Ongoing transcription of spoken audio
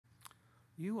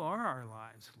you are our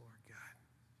lives, Lord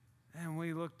God. And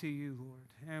we look to you, Lord,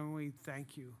 and we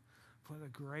thank you for the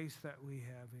grace that we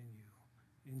have in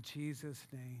you. In Jesus'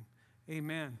 name,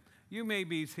 amen. You may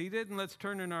be seated, and let's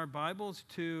turn in our Bibles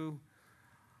to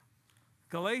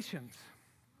Galatians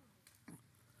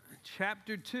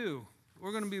chapter 2.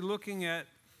 We're going to be looking at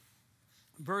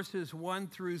verses 1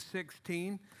 through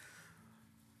 16.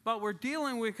 But we're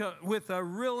dealing with a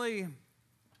really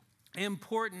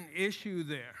important issue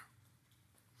there.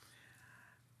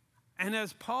 And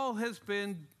as Paul has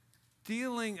been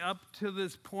dealing up to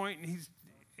this point,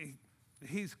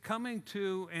 he's coming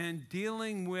to and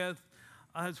dealing with,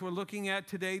 as we're looking at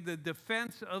today, the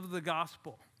defense of the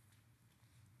gospel.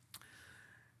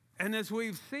 And as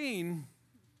we've seen,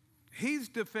 he's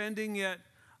defending it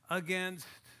against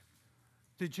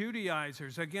the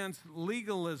Judaizers, against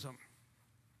legalism.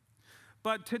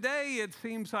 But today it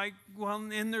seems like, well,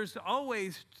 and there's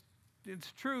always,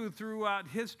 it's true throughout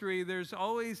history, there's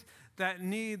always that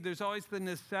need, there's always the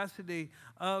necessity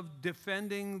of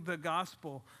defending the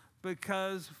gospel.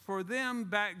 Because for them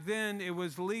back then, it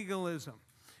was legalism.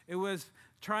 It was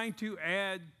trying to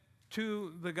add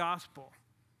to the gospel.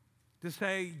 To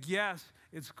say, yes,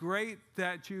 it's great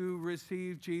that you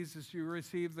receive Jesus, you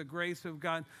receive the grace of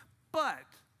God, but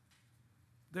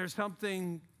there's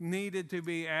something needed to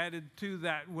be added to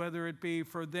that, whether it be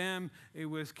for them, it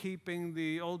was keeping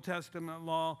the Old Testament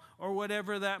law, or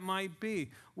whatever that might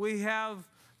be. We have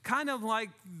kind of like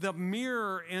the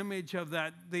mirror image of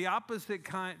that, the opposite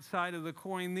side of the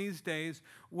coin these days,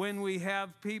 when we have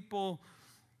people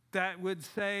that would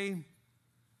say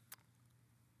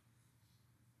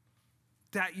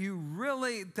that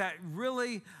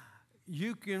really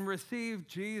you can receive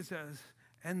Jesus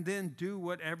and then do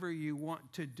whatever you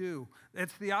want to do.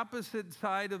 It's the opposite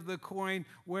side of the coin,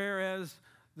 whereas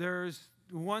there's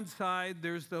one side,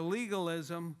 there's the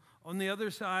legalism. On the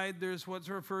other side, there's what's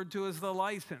referred to as the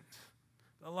license.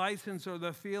 The license, or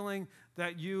the feeling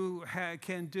that you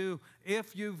can do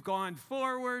if you've gone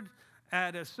forward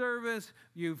at a service,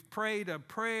 you've prayed a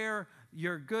prayer,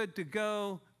 you're good to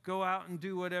go out and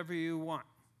do whatever you want.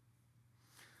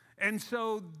 And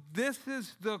so this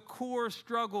is the core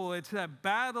struggle. It's a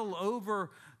battle over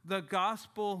the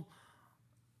gospel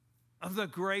of the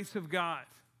grace of God.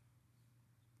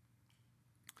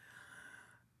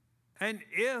 And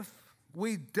if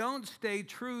we don't stay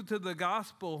true to the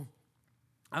gospel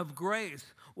of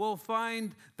grace, we'll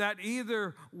find that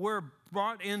either we're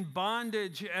brought in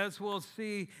bondage, as we'll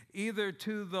see, either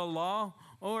to the law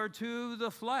or to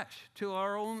the flesh, to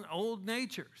our own old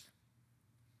natures.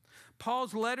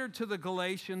 Paul's letter to the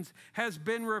Galatians has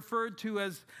been referred to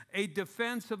as a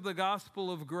defense of the gospel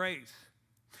of grace.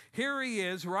 Here he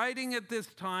is writing at this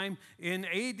time in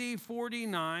AD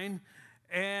 49,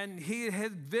 and he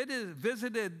had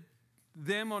visited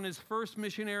them on his first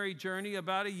missionary journey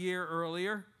about a year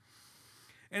earlier.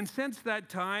 And since that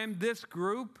time, this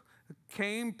group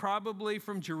came probably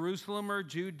from Jerusalem or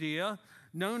Judea,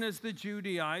 known as the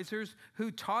Judaizers,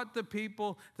 who taught the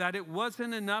people that it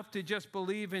wasn't enough to just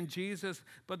believe in Jesus,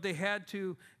 but they had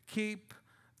to keep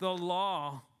the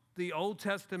law, the Old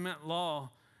Testament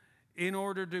law, in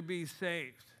order to be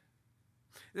saved.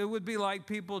 It would be like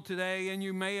people today, and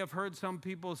you may have heard some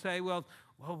people say, well,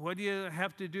 what do you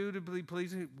have to do to be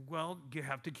pleasing? Well, you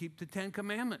have to keep the 10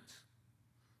 Commandments.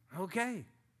 Okay.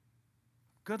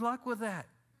 Good luck with that.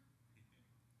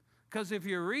 Because if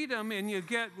you read them and you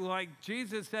get, like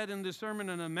Jesus said in the Sermon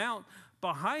on the Mount,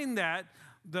 behind that,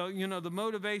 the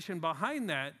motivation behind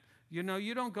that,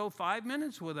 you don't go 5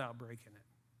 minutes without breaking it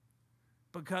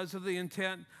because of the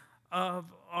intent of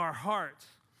our hearts.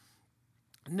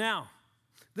 Now,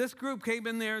 this group came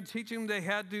in there and teaching them they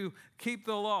had to keep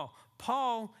the law.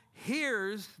 Paul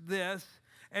hears this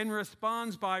and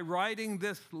responds by writing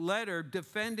this letter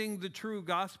defending the true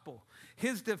gospel.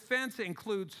 His defense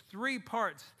includes 3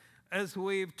 parts, as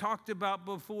we've talked about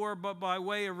before, but by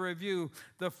way of review.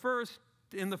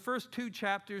 In the first 2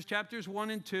 chapters, chapters 1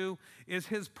 and 2, is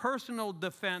his personal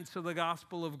defense of the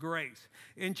gospel of grace.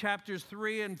 In chapters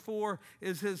 3 and 4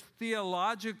 is his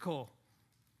theological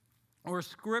or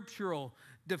scriptural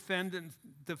defense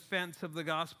of the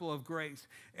gospel of grace.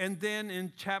 And then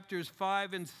in chapters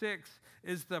 5 and 6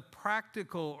 is the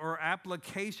practical or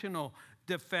applicational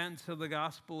defense of the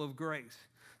gospel of grace.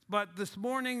 But this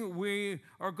morning we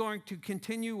are going to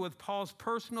continue with Paul's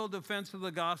personal defense of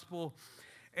the gospel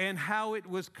and how it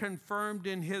was confirmed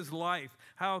in his life,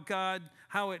 how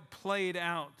it played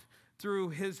out through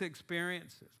his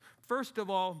experiences. First of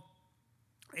all,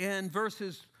 in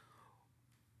verses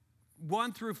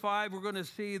 1 through 5, we're going to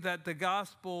see that the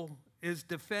gospel is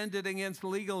defended against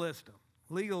legalism.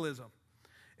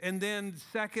 And then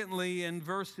secondly, in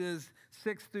verses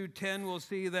 6 through 10, we'll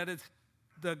see that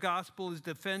the gospel is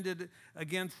defended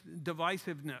against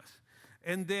divisiveness.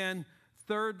 And then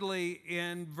thirdly,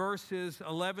 in verses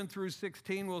 11 through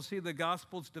 16, we'll see the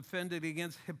gospel's defended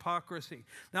against hypocrisy.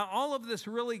 Now, all of this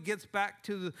really gets back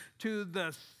to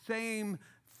the same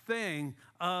thing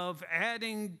of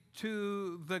adding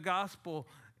to the gospel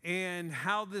and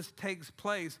how this takes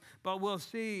place. But we'll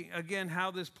see, again, how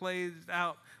this plays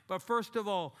out. But first of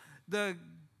all, the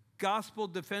gospel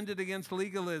defended against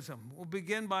legalism. We'll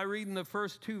begin by reading the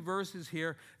first two verses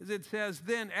here. As it says,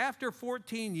 "Then after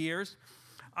 14 years,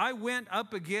 I went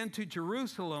up again to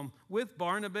Jerusalem with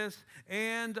Barnabas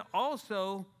and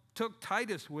also took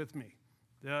Titus with me."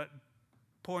 That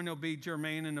point will be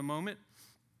germane in a moment.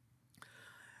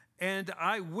 "And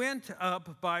I went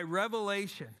up by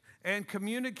revelation and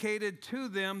communicated to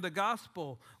them the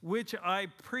gospel which I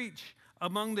preach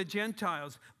among the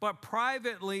Gentiles, but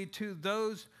privately to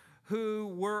those who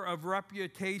were of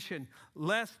reputation,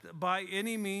 lest by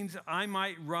any means I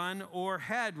might run or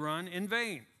had run in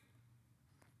vain."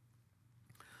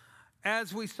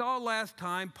 As we saw last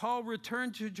time, Paul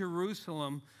returned to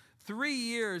Jerusalem 3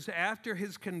 years after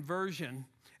his conversion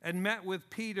and met with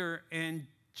Peter and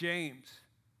James.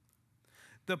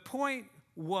 The point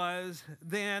was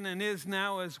then and is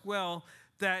now as well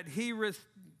that he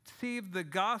received the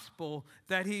gospel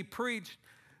that he preached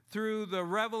through the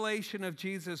revelation of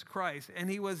Jesus Christ, and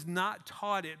he was not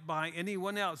taught it by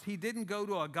anyone else. He didn't go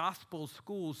to a gospel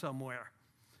school somewhere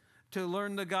to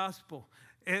learn the gospel.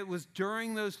 It was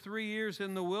during those 3 years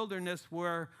in the wilderness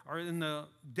or in the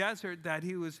desert that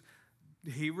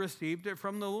he received it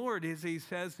from the Lord, as he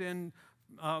says in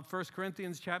 1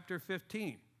 Corinthians chapter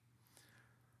 15.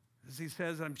 As he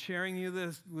says, "I'm sharing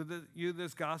with you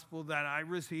this gospel that I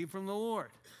received from the Lord."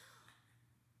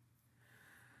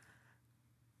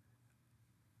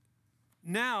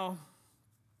 Now,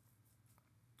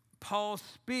 Paul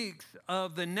speaks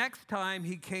of the next time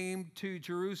he came to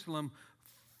Jerusalem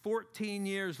 14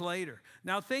 years later.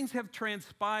 Now, things have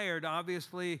transpired,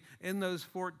 obviously, in those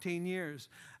 14 years.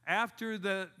 After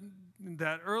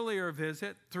that earlier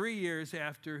visit, 3 years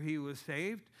after he was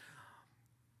saved,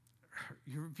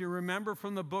 if you remember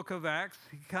from the book of Acts,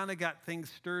 he kind of got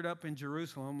things stirred up in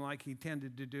Jerusalem like he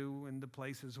tended to do in the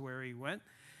places where he went.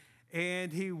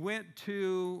 And he went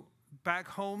back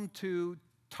home to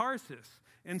Tarsus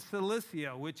in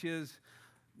Cilicia, which is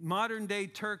modern-day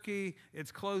Turkey.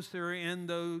 It's closer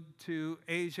to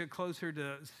Asia, closer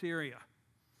to Syria.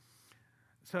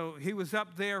 So he was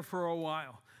up there for a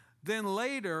while. Then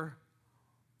later,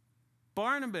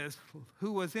 Barnabas,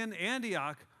 who was in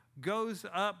Antioch, goes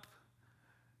up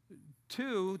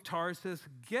to Tarsus,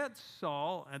 gets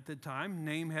Saul at the time,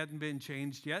 name hadn't been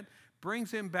changed yet,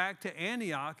 brings him back to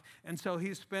Antioch, and so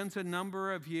he spends a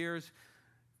number of years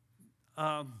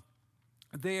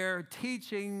there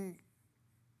teaching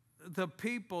the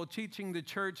people, teaching the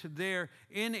church there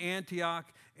in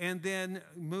Antioch, and then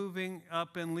moving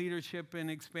up in leadership and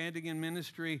expanding in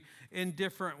ministry in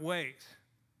different ways.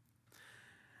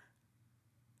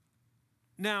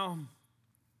 Now,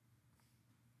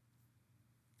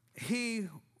 he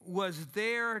was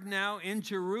there now in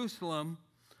Jerusalem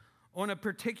on a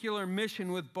particular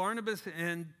mission with Barnabas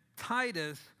and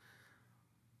Titus,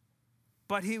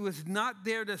 but he was not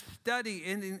there to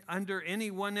study under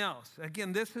anyone else.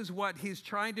 Again, this is what he's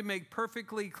trying to make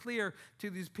perfectly clear to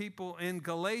these people in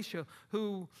Galatia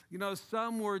who,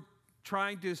 some were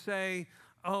trying to say,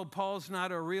 oh, Paul's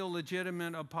not a real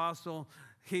legitimate apostle.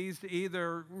 He's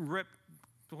either ripped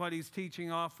what he's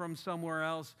teaching off from somewhere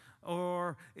else,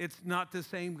 or it's not the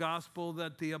same gospel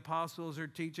that the apostles are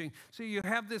teaching. So you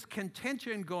have this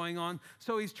contention going on.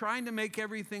 So he's trying to make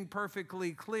everything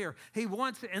perfectly clear. He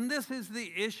wants, and this is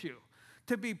the issue,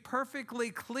 to be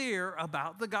perfectly clear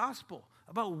about the gospel,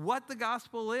 about what the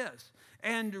gospel is.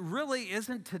 And really,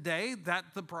 isn't today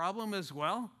that the problem as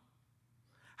well?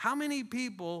 How many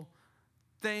people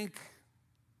think,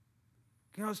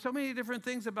 so many different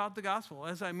things about the gospel,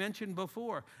 as I mentioned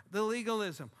before, the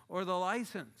legalism or the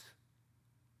license.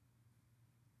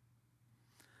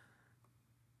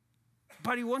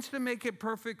 But he wants to make it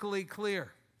perfectly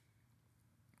clear.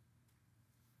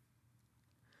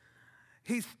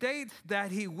 He states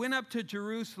that he went up to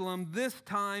Jerusalem this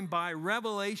time by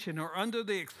revelation or under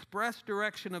the express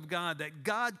direction of God, that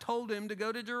God told him to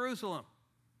go to Jerusalem.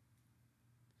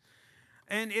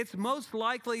 And it's most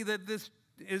likely that this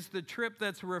is the trip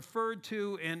that's referred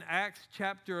to in Acts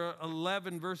chapter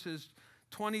 11, verses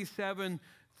 27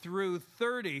 through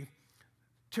 30,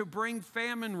 to bring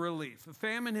famine relief. A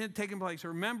famine had taken place.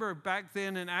 Remember, back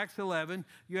then in Acts 11,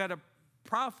 you had a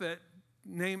prophet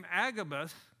named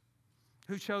Agabus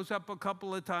who shows up a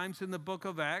couple of times in the book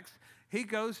of Acts, he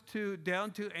goes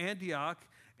down to Antioch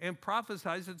and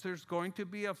prophesies that there's going to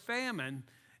be a famine.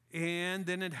 And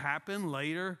then it happened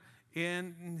later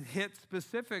and hit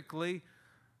specifically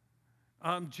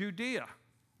Judea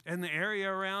and the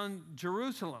area around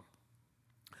Jerusalem.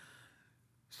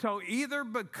 So either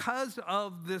because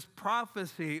of this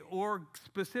prophecy or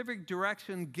specific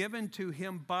direction given to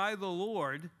him by the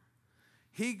Lord,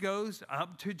 he goes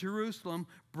up to Jerusalem,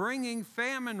 bringing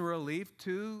famine relief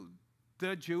to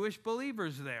the Jewish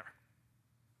believers there.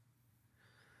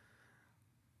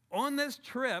 On this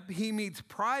trip, he meets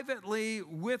privately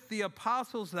with the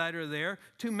apostles that are there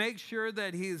to make sure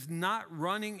that he is not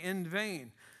running in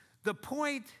vain. The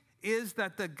point is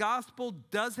that the gospel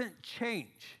doesn't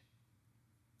change,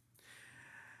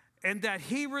 and that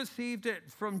he received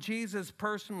it from Jesus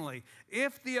personally.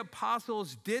 If the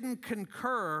apostles didn't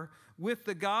concur with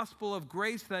the gospel of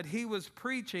grace that he was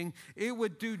preaching, it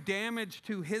would do damage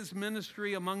to his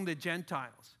ministry among the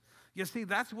Gentiles. You see,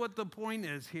 that's what the point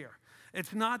is here.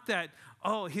 It's not that,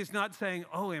 he's not saying,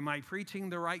 am I preaching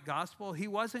the right gospel? He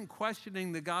wasn't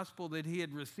questioning the gospel that he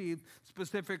had received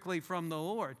specifically from the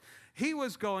Lord. He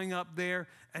was going up there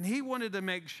and he wanted to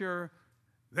make sure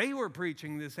they were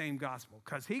preaching the same gospel,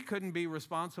 because he couldn't be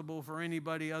responsible for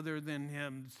anybody other than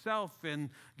himself. And,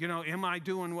 am I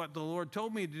doing what the Lord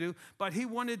told me to do? But he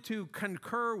wanted to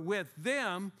concur with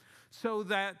them so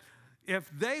that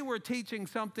if they were teaching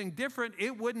something different,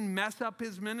 it wouldn't mess up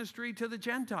his ministry to the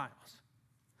Gentiles.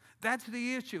 That's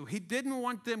the issue. He didn't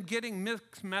want them getting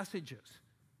mixed messages.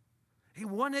 He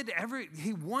wanted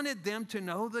them to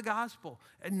know the gospel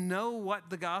and know what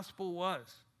the gospel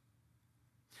was,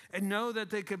 and know that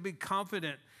they could be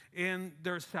confident in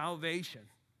their salvation.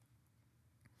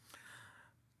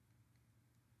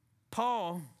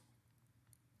 Paul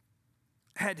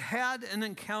had an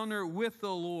encounter with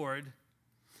the Lord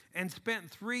and spent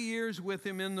 3 years with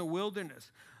him in the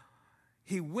wilderness.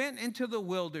 He went into the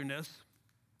wilderness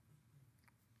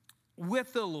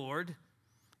with the Lord,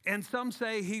 and some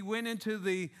say he went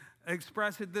into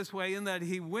express it this way, in that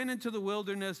he went into the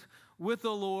wilderness with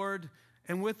the Lord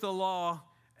and with the law,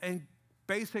 and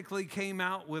basically came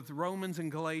out with Romans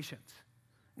and Galatians.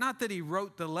 Not that he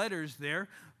wrote the letters there,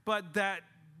 but that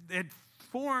it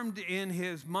formed in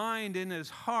his mind, in his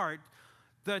heart,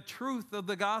 the truth of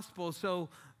the gospel. So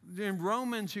in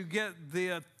Romans, you get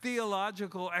the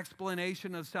theological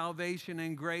explanation of salvation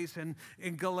and grace, and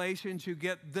in Galatians, you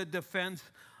get the defense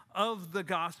of the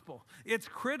gospel. It's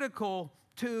critical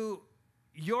to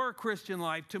your Christian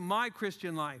life, to my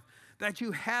Christian life, that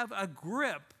you have a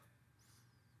grip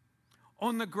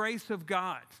on the grace of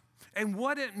God and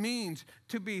what it means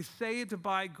to be saved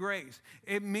by grace.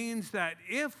 It means that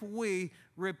if we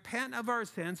repent of our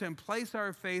sins and place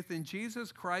our faith in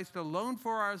Jesus Christ alone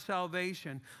for our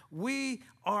salvation, we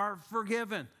are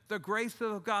forgiven. The grace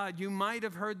of God. You might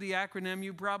have heard the acronym.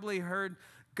 You probably heard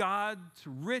God's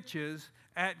riches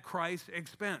at Christ's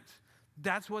expense.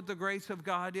 That's what the grace of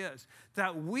God is.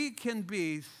 That we can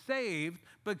be saved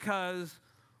because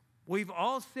we've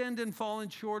all sinned and fallen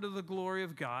short of the glory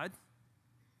of God.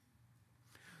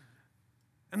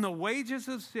 And the wages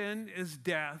of sin is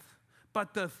death,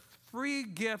 but the free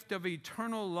gift of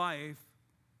eternal life,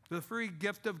 the free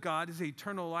gift of God is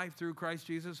eternal life through Christ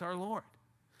Jesus our Lord.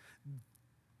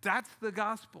 That's the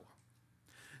gospel.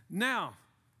 Now,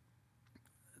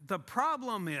 the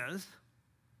problem is,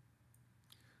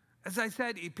 as I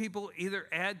said, people either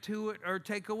add to it or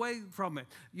take away from it.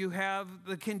 You have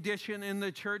the condition in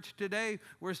the church today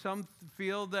where some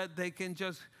feel that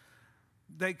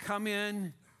they come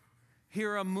in,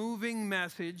 hear a moving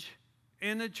message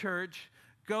in a church,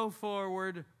 go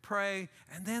forward, pray,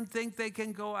 and then think they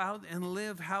can go out and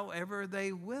live however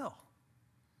they will.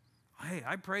 Hey,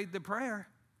 I prayed the prayer.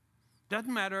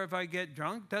 Doesn't matter if I get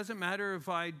drunk. Doesn't matter if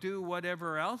I do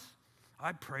whatever else.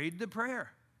 I prayed the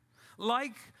prayer.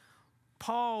 Like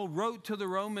Paul wrote to the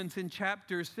Romans in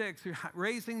chapter 6,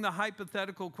 raising the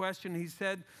hypothetical question, he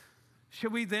said,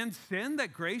 should we then sin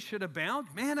that grace should abound?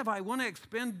 Man, if I want to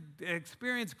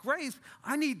experience grace,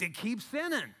 I need to keep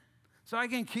sinning so I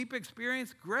can keep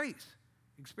experiencing grace.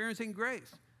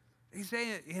 He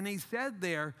said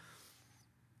there,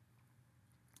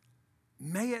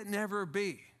 may it never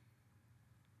be.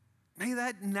 May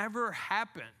that never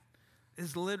happen,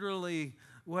 is literally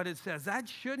what it says. That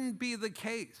shouldn't be the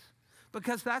case,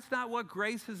 because that's not what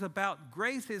grace is about.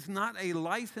 Grace is not a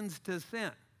license to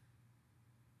sin.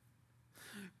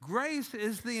 Grace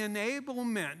is the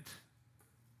enablement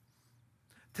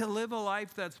to live a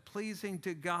life that's pleasing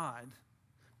to God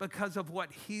because of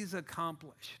what He's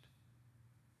accomplished.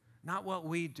 not what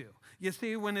we do. You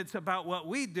see, when it's about what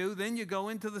we do, then you go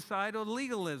into the side of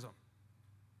legalism.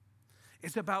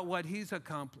 It's about what he's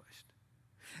accomplished.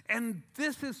 And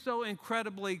this is so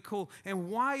incredibly cool. And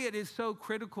why it is so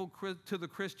critical to the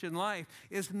Christian life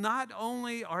is not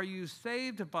only are you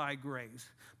saved by grace,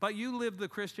 but you live the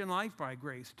Christian life by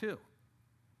grace too.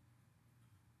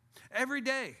 Every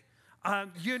day.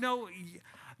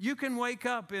 You can wake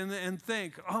up and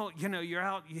think, you're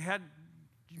out,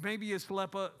 maybe you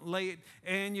slept late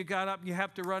and you got up and you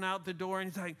have to run out the door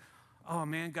and you think, oh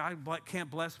man, God can't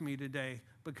bless me today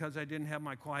because I didn't have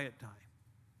my quiet time.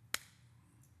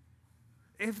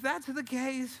 If that's the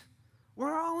case,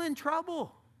 we're all in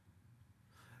trouble.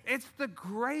 It's the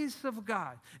grace of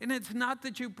God. And it's not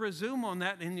that you presume on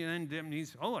that and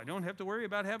he's, I don't have to worry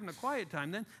about having a quiet time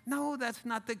then. No, that's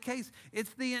not the case.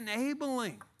 It's the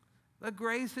enabling. The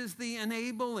grace is the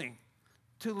enabling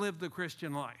to live the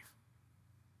Christian life.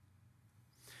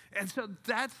 And so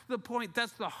that's the point.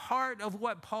 That's the heart of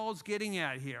what Paul's getting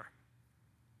at here.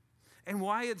 And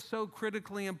why it's so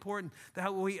critically important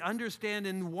that we understand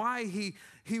and why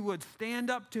he would stand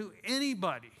up to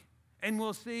anybody. And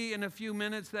we'll see in a few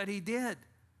minutes that he did.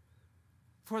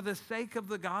 For the sake of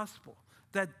the gospel.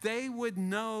 That they would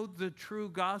know the true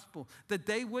gospel. That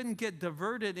they wouldn't get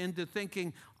diverted into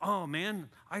thinking, oh man,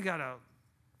 I got to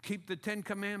keep the 10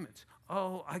 Commandments.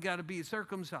 Oh, I got to be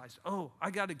circumcised. Oh,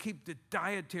 I got to keep the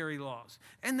dietary laws.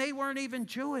 And they weren't even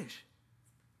Jewish.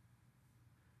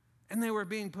 And they were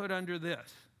being put under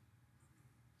this.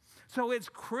 So it's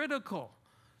critical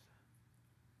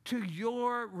to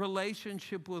your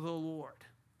relationship with the Lord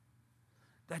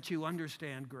that you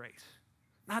understand grace.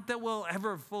 Not that we'll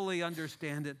ever fully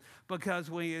understand it, because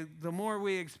the more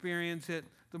we experience it,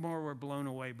 the more we're blown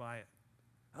away by it.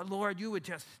 Lord, you would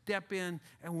just step in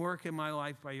and work in my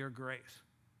life by your grace.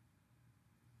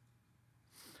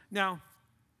 Now,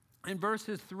 in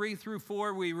verses 3 through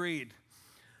 4, we read,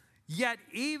 Yet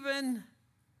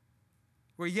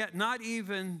not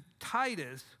even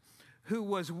Titus, who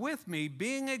was with me,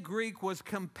 being a Greek, was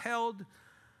compelled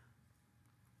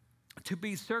to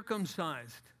be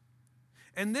circumcised.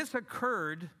 And this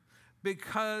occurred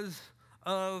because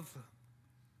of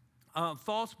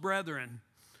false brethren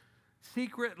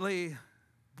secretly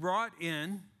brought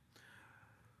in,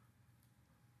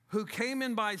 who came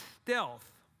in by stealth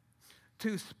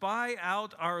to spy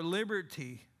out our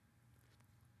liberty,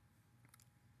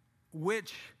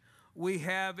 which we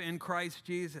have in Christ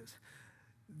Jesus,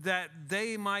 that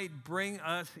they might bring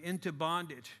us into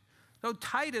bondage. So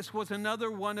Titus was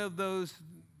another one of those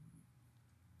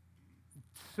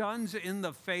sons in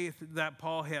the faith that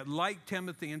Paul had, like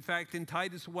Timothy. In fact, in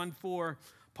Titus 1:4,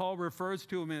 Paul refers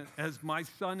to him as my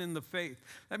son in the faith.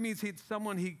 That means he's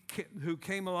someone who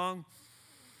came along,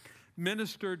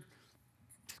 ministered,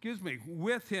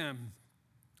 with him,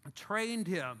 trained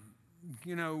him,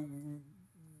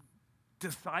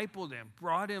 discipled him,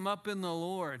 brought him up in the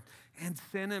Lord, and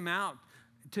sent him out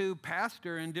to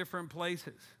pastor in different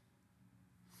places.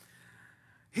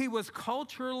 He was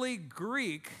culturally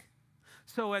Greek,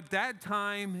 so at that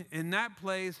time, in that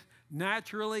place,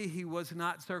 naturally, he was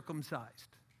not circumcised.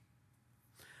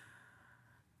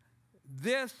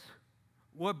 This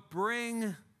would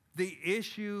bring the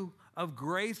issue of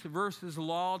grace versus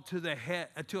law to a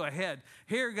head.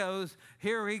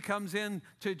 Here he comes in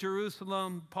to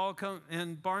Jerusalem. Paul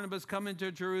and Barnabas come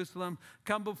into Jerusalem,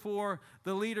 come before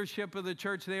the leadership of the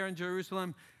church there in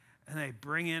Jerusalem, and they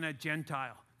bring in a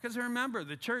Gentile. Because remember,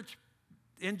 the church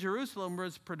in Jerusalem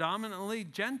was predominantly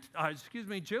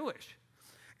Jewish.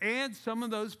 And some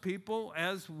of those people,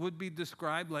 as would be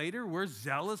described later, were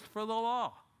zealous for the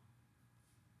law.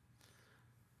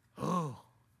 Oh,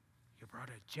 you brought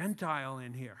a Gentile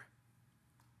in here.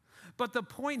 But the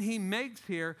point he makes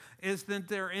here is that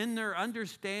they're in their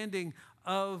understanding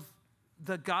of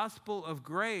the gospel of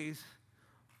grace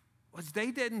was they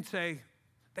didn't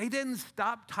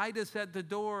stop Titus at the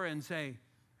door and say,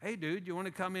 hey, dude, you want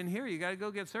to come in here? You got to go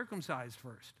get circumcised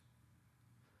first.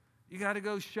 You got to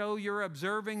go show you're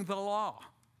observing the law.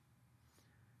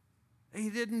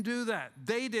 He didn't do that.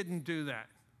 They didn't do that.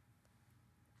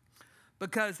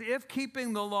 Because if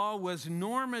keeping the law was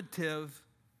normative,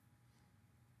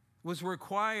 was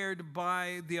required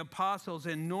by the apostles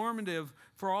and normative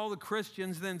for all the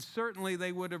Christians, then certainly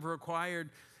they would have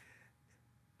required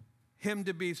him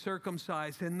to be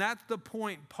circumcised. And that's the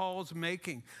point Paul's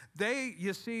making.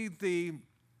 You see, the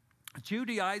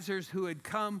Judaizers who had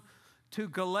come to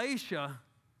Galatia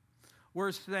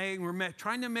were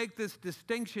trying to make this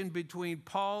distinction between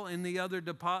Paul and the other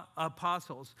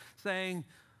apostles, saying,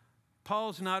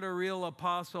 Paul's not a real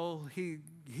apostle.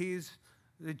 He's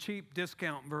the cheap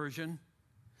discount version.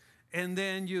 and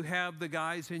then you have the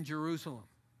guys in Jerusalem.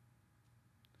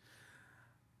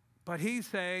 But he's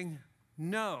saying,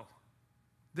 no,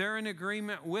 they're in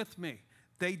agreement with me.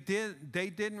 They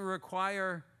didn't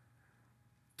require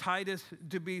Titus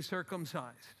to be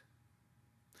circumcised.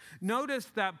 Notice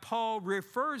that Paul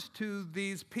refers to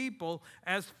these people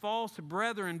as false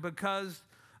brethren because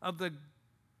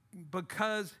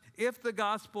if the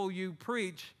gospel you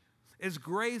preach is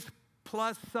grace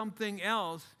plus something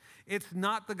else, it's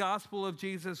not the gospel of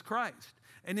Jesus Christ.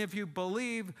 And if you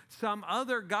believe some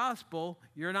other gospel,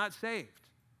 you're not saved.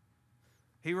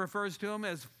 He refers to them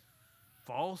as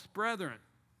false brethren.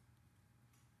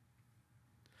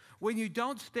 When you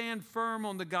don't stand firm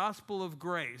on the gospel of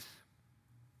grace,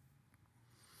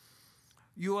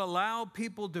 you allow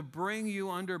people to bring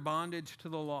you under bondage to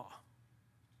the law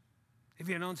if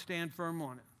you don't stand firm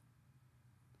on it.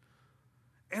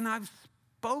 And I've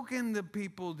spoken to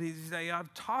people these days,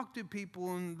 I've talked to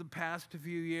people in the past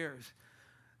few years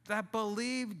that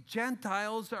believe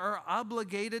Gentiles are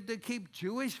obligated to keep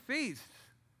Jewish feasts.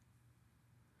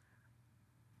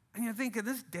 And you think, in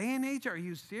this day and age, are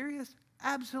you serious?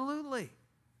 Absolutely.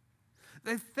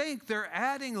 They think they're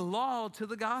adding law to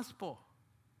the gospel.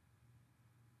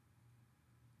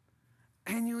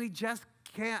 And we just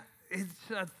can't, it's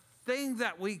a thing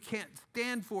that we can't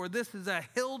stand for. This is a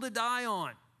hill to die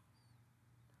on.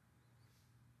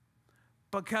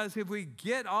 Because if we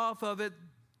get off of it,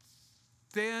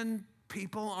 then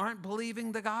people aren't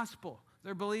believing the gospel.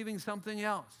 They're believing something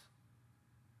else.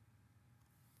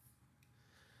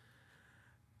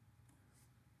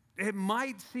 It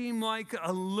might seem like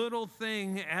a little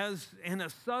thing and a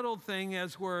subtle thing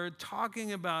as we're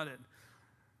talking about it.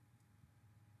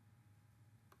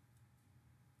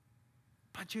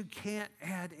 But you can't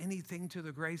add anything to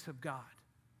the grace of God.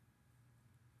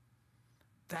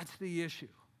 That's the issue.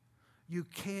 You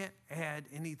can't add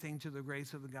anything to the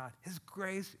grace of God. His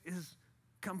grace is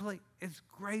complete. His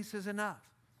grace is enough.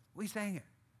 We sang it.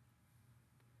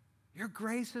 Your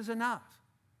grace is enough.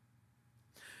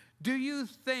 Do you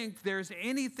think there's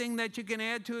anything that you can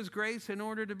add to His grace in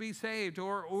order to be saved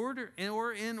or in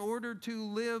order to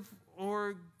live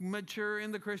or mature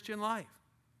in the Christian life?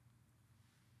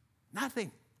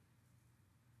 Nothing.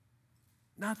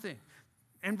 Nothing.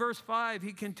 In verse 5,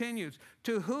 he continues,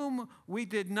 to whom we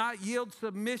did not yield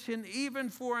submission even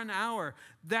for an hour,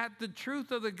 that the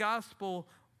truth of the gospel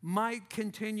might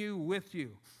continue with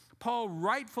you. Paul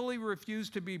rightfully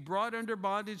refused to be brought under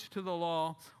bondage to the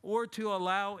law or to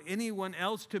allow anyone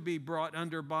else to be brought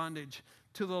under bondage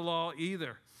to the law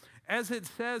either. As it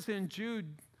says in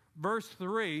Jude, verse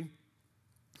 3,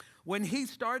 when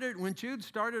Jude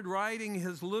started writing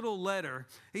his little letter,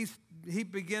 he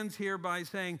begins here by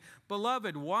saying,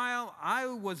 Beloved, while I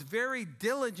was very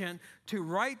diligent to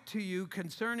write to you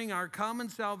concerning our common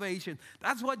salvation,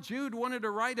 that's what Jude wanted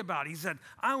to write about. He said,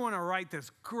 I want to write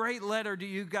this great letter to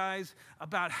you guys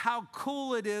about how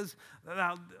cool it is,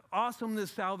 how awesome this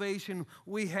salvation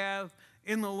we have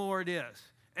in the Lord is.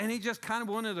 And he just kind of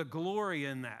wanted to glory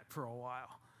in that for a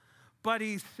while. But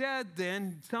he said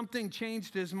then, something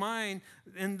changed his mind,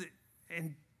 and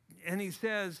he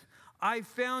says, I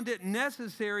found it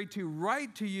necessary to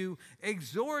write to you,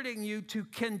 exhorting you to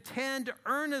contend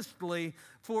earnestly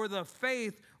for the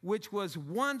faith which was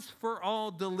once for all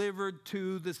delivered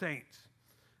to the saints.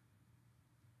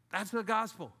 That's the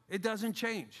gospel. It doesn't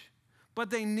change. But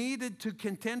they needed to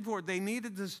contend for it. They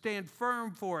needed to stand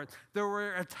firm for it. There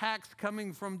were attacks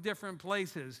coming from different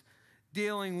places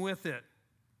dealing with it.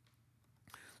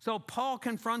 So Paul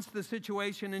confronts the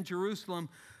situation in Jerusalem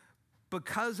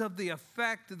because of the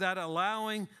effect that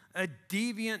allowing a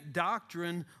deviant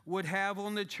doctrine would have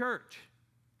on the church.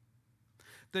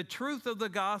 The truth of the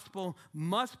gospel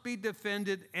must be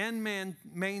defended and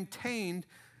maintained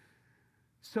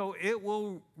so it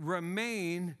will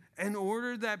remain in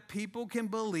order that people can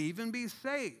believe and be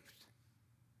saved.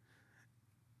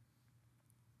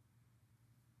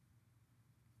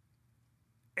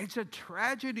 It's a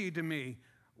tragedy to me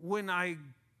when I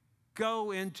go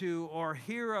into or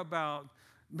hear about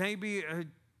maybe a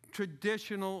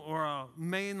traditional or a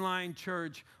mainline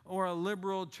church or a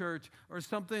liberal church or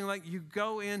something like, you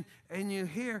go in and you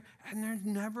hear, and there's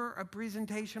never a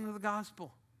presentation of the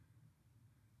gospel.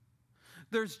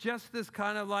 There's just this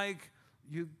kind of like,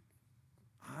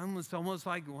 it's almost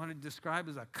like you want to describe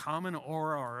as a common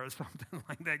aura or something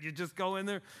like that. You just go in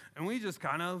there and we just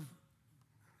kind of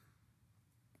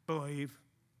believe.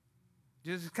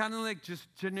 Just kind of like just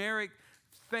generic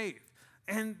faith.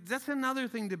 And that's another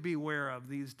thing to be aware of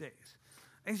these days.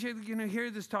 As you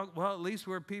hear this talk, well, at least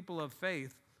we're people of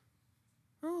faith.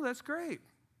 Oh, that's great.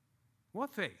 What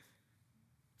faith?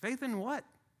 Faith in what?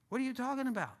 What are you talking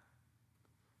about?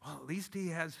 Well, at least he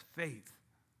has faith.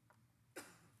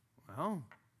 Well,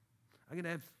 I can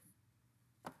have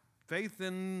faith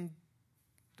in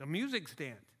a music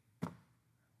stand.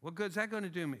 What good's that going to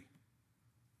do me?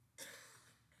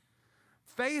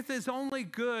 Faith is only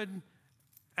good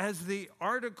as the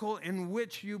article in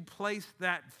which you place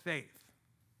that faith.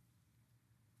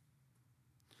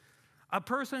 A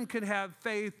person could have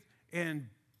faith in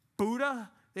Buddha.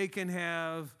 They can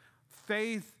have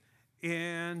faith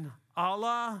in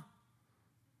Allah.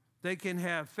 They can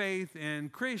have faith in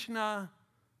Krishna.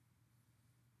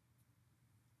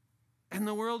 And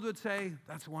the world would say,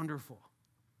 that's wonderful.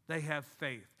 They have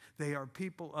faith. They are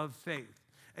people of faith.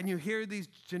 And you hear these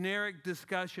generic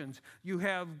discussions. You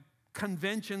have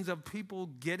conventions of people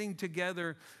getting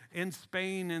together in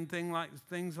Spain and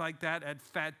things like that at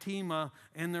Fatima,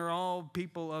 and they're all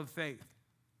people of faith.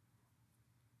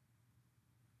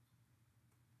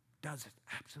 Does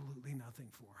absolutely nothing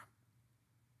for them.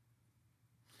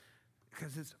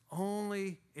 Because it's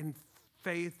only in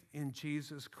faith in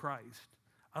Jesus Christ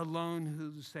alone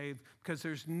who's saved. Because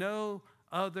there's no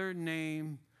other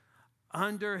name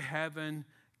under heaven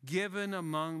given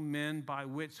among men by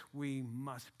which we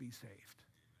must be saved.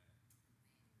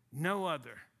 No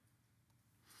other.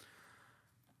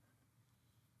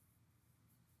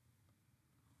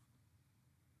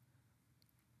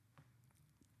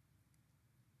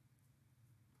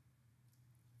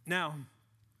 Now,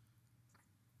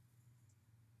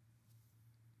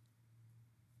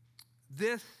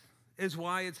 this is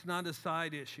why it's not a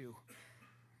side issue.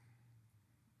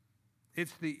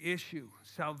 It's the issue.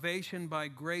 Salvation by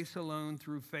grace alone,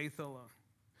 through faith alone.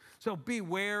 So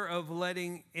beware of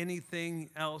letting anything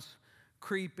else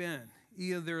creep in,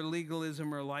 either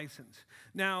legalism or license.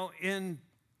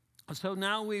 So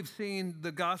now we've seen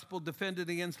the gospel defended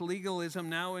against legalism.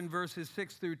 Now in verses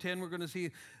 6 through 10, we're going to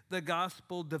see the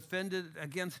gospel defended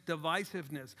against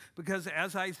divisiveness. Because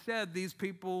as I said, these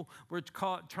people were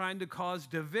trying to cause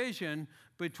division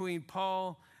between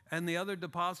Paul and the other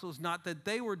apostles. Not that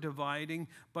they were dividing,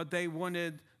 but they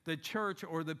wanted the church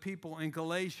or the people in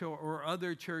Galatia or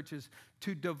other churches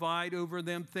to divide over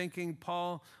them, thinking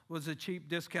Paul was a cheap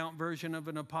discount version of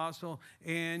an apostle,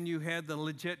 and you had the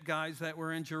legit guys that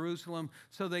were in Jerusalem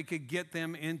so they could get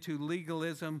them into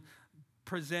legalism,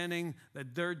 presenting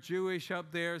that they're Jewish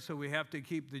up there, so we have to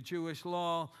keep the Jewish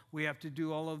law. We have to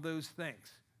do all of those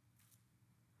things.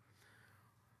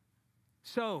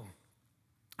 So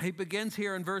he begins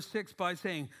here in verse 6 by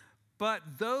saying, but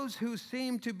those who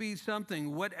seem to be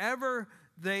something, whatever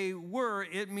they were,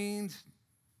 it means,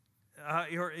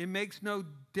 or it makes no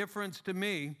difference to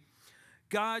me.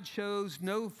 God shows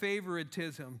no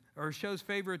favoritism, or shows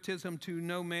favoritism to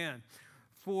no man.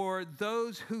 For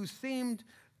those who seemed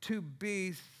to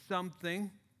be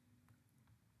something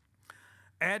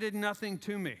added nothing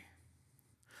to me.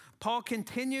 Paul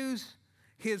continues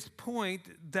his point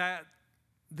that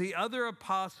the other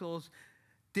apostles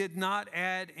did not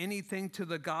add anything to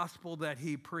the gospel that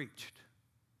he preached.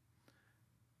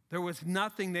 There was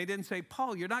nothing. They didn't say,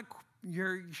 Paul,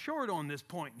 you're short on this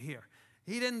point here.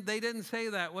 They didn't say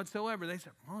that whatsoever. They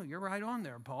said, oh, you're right on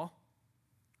there, Paul.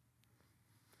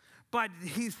 But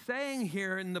he's saying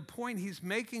here, and the point he's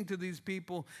making to these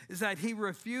people is that he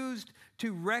refused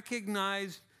to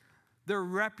recognize their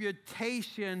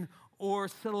reputation or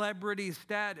celebrity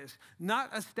status.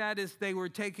 Not a status they were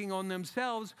taking on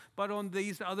themselves, but on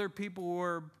these other people who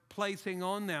were placing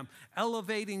on them.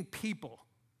 Elevating people.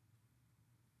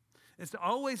 It's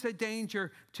always a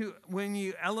danger when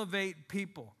you elevate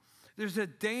people. There's a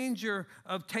danger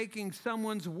of taking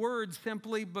someone's word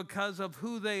simply because of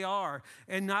who they are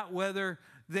and not whether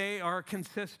they are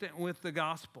consistent with the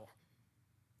gospel.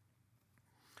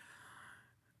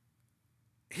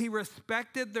 He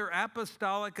respected their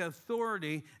apostolic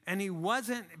authority, and he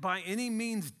wasn't by any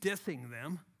means dissing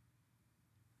them,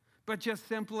 but just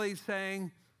simply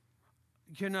saying,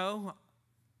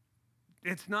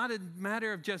 it's not a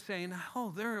matter of just saying,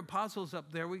 oh, there are apostles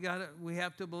up there, we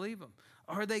have to believe them.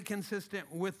 Are they consistent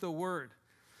with the word?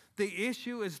 The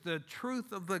issue is the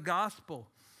truth of the gospel.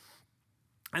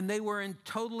 And they were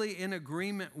totally in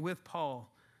agreement with Paul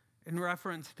in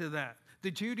reference to that.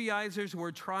 The Judaizers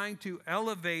were trying to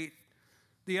elevate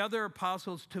the other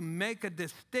apostles to make a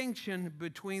distinction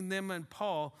between them and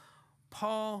Paul.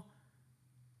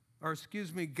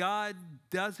 God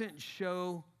doesn't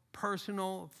show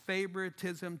personal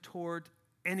favoritism toward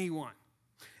anyone.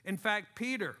 In fact,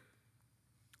 Peter,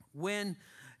 when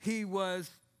he was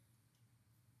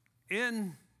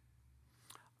in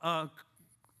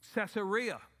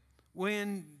Caesarea,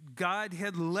 when God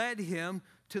had led him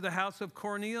to the house of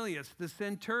Cornelius, the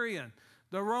centurion,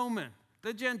 the Roman,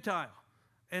 the Gentile,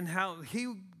 and how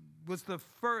he was the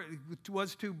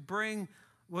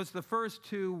first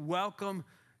to welcome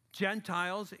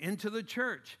Gentiles into the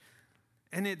church.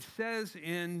 And it says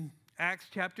in Acts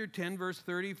chapter 10, verse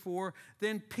 34,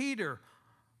 then Peter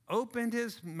opened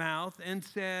his mouth and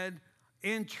said,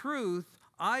 in truth,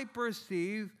 I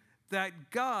perceive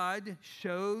that God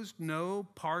shows no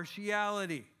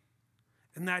partiality,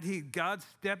 and that God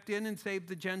stepped in and saved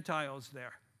the Gentiles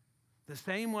there, the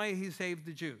same way he saved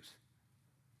the Jews.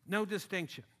 No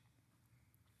distinction.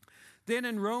 Then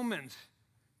in Romans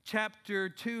chapter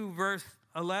 2, verse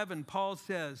 11, Paul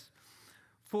says,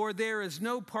 for there is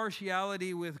no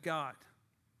partiality with God.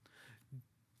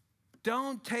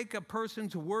 Don't take a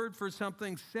person's word for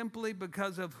something simply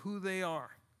because of who they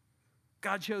are.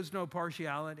 God shows no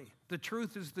partiality. The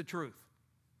truth is the truth.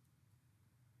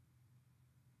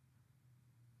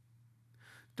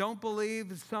 Don't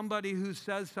believe somebody who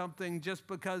says something just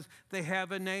because they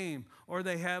have a name or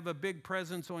they have a big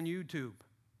presence on YouTube.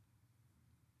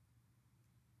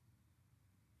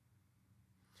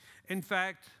 In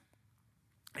fact,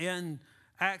 in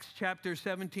Acts chapter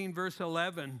 17, verse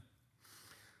 11,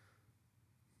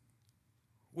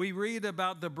 we read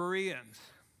about the Bereans.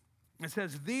 It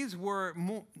says, these were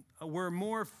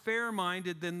more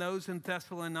fair-minded than those in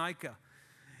Thessalonica,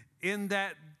 in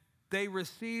that they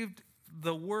received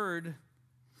the word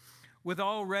with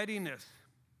all readiness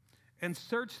and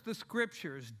searched the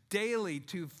scriptures daily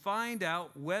to find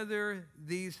out whether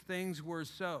these things were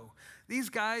so. These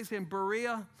guys in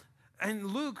Berea, and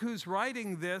Luke, who's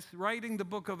writing the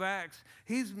book of Acts,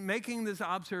 he's making this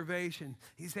observation.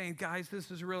 He's saying, guys,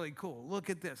 this is really cool. Look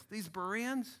at this. These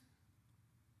Bereans.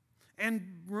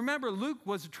 And remember, Luke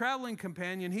was a traveling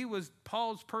companion. He was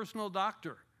Paul's personal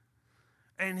doctor.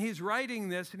 And he's writing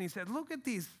this, and he said, look at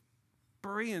these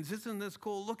Bereans. Isn't this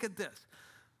cool? Look at this.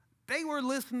 They were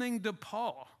listening to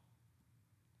Paul.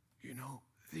 You know,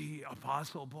 the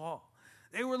Apostle Paul.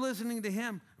 They were listening to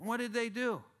him. And what did they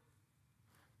do?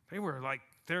 They were like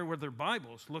there with their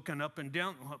Bibles, looking up and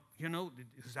down. You know,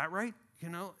 is that right? You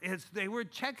know, they were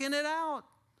checking it out.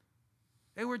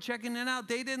 They were checking it out.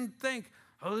 They didn't think,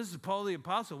 oh, this is Paul the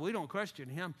Apostle. We don't question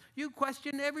him. You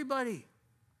question everybody.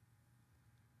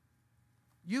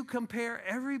 You compare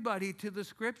everybody to the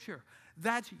Scripture.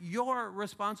 That's your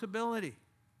responsibility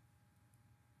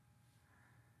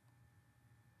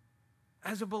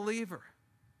as a believer,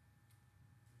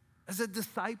 as a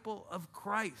disciple of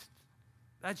Christ.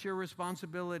 That's your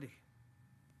responsibility.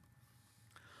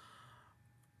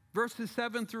 Verses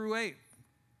 7 through 8,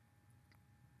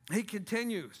 he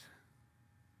continues.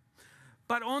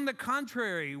 But on the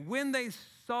contrary, when they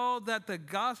saw that the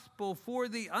gospel for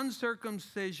the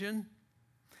uncircumcision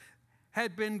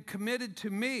had been committed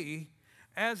to me,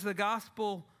 as the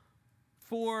gospel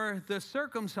for the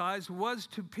circumcised was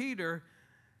to Peter,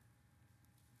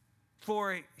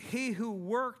 for he who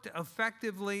worked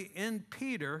effectively in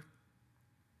Peter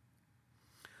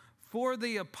for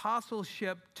the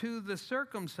apostleship to the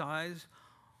circumcised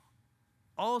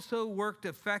also worked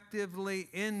effectively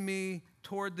in me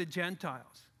toward the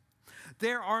Gentiles.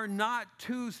 There are not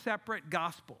two separate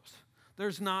gospels.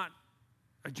 There's not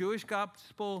a Jewish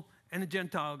gospel and a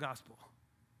Gentile gospel.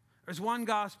 There's one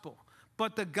gospel,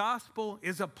 but the gospel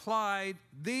is applied,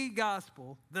 the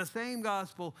same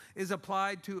gospel is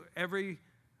applied to every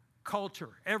culture,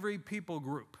 every people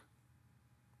group.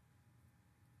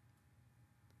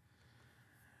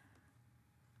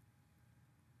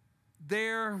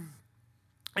 There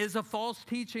is a false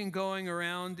teaching going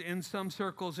around in some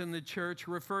circles in the church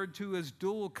referred to as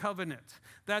dual covenants.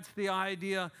 That's the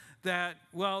idea that,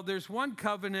 well, there's one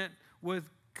covenant with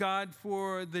God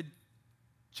for the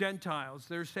Gentiles.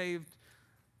 They're saved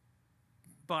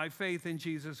by faith in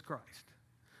Jesus Christ.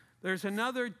 There's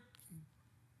another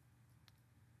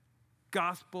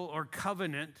gospel or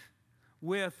covenant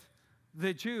with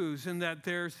the Jews in that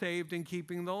they're saved in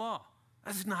keeping the law.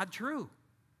 That's not true.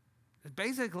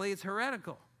 Basically, it's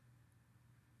heretical.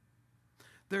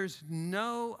 There's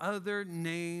no other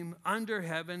name under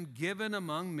heaven given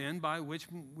among men by which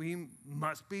we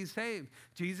must be saved.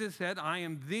 Jesus said, I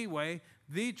am the way,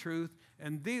 the truth,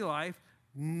 and the life.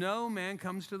 No man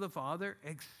comes to the Father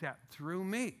except through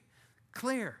me.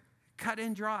 Clear, cut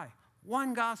and dry.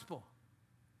 One gospel.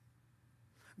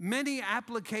 Many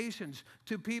applications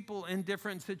to people in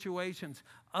different situations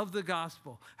of the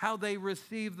gospel, how they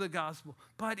receive the gospel,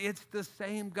 but it's the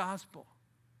same gospel.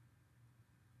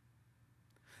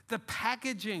 The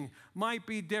packaging might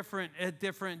be different at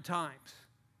different times,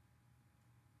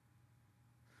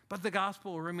 but the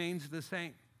gospel remains the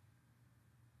same.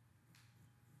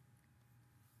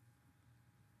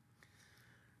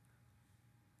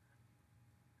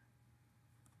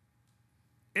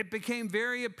 it became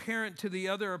very apparent to the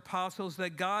other apostles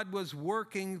that God was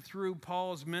working through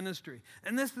Paul's ministry.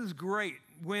 And this is great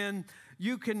when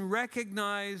you can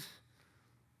recognize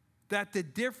that the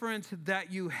difference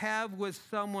that you have with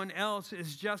someone else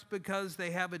is just because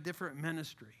they have a different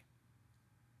ministry.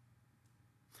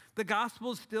 The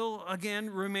gospel still, again,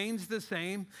 remains the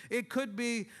same. It could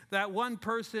be that one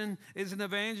person is an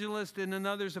evangelist and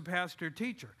another's a pastor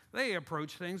teacher. They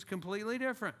approach things completely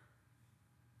different.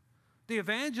 The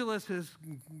evangelist is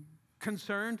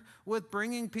concerned with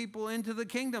bringing people into the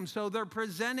kingdom. So they're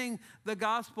presenting the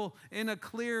gospel in a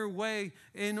clear way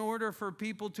in order for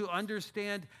people to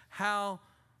understand how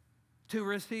to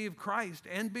receive Christ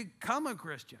and become a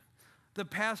Christian. The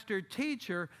pastor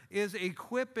teacher is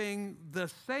equipping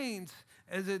the saints,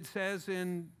 as it says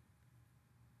in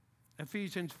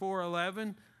Ephesians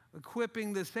 4:11,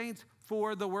 equipping the saints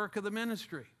for the work of the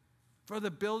ministry, for the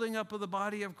building up of the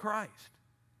body of Christ.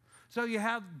 So you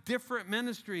have different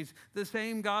ministries, the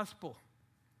same gospel.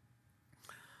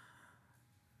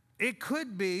 It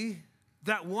could be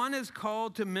that one is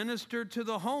called to minister to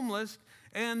the homeless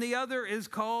and the other is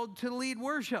called to lead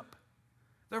worship.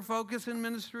 Their focus in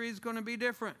ministry is going to be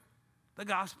different. The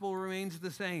gospel remains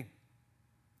the same.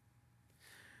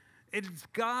 It's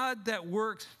God that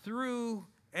works through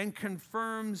and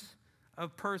confirms a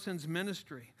person's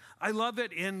ministry. I love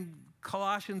it in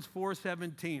Colossians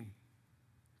 4:17.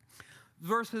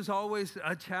 Verse is always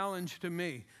a challenge to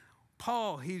me.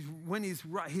 Paul, he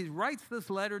writes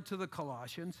this letter to the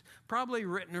Colossians, probably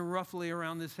written roughly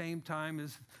around the same time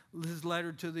as his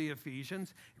letter to the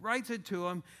Ephesians. He writes it to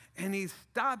them, and he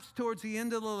stops towards the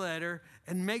end of the letter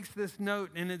and makes this note,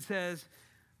 and it says,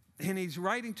 and he's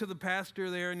writing to the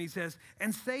pastor there, and he says,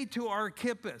 and say to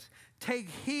Archippus, take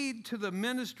heed to the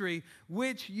ministry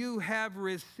which you have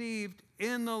received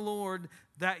in the Lord,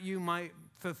 that you might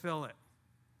fulfill it.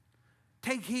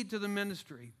 Take heed to the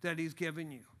ministry that he's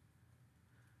given you.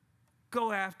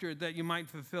 Go after it that you might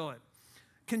fulfill it.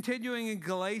 Continuing in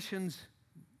Galatians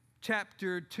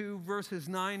chapter 2, verses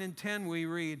 9 and 10, we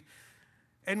read,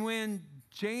 and when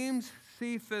James,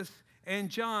 Cephas, and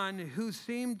John, who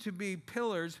seemed to be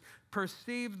pillars,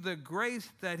 perceived the grace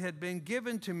that had been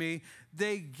given to me,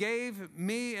 they gave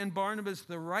me and Barnabas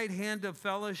the right hand of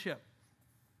fellowship,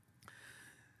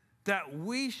 that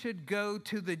we should go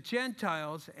to the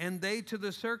Gentiles and they to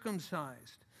the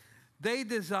circumcised. They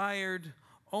desired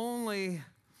only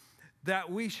that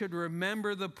we should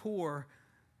remember the poor,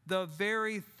 the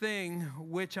very thing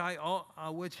which I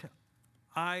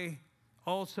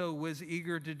also was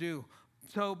eager to do.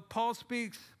 So Paul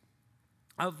speaks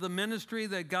of the ministry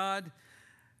that God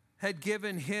had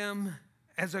given him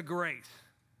as a grace.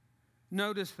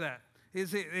 Notice that.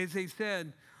 As he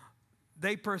said,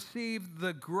 they perceived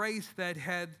the grace that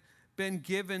had been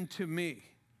given to me.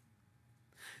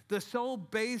 The sole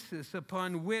basis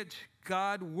upon which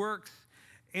God works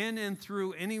in and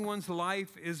through anyone's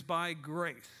life is by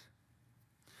grace.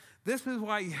 This is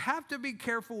why you have to be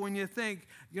careful when you think,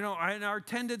 and our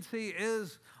tendency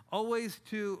is always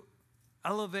to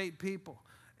elevate people.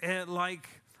 And like,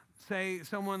 say,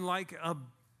 someone like a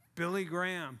Billy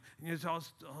Graham. And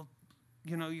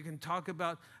you can talk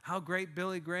about how great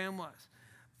Billy Graham was.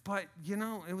 But,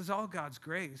 it was all God's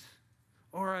grace.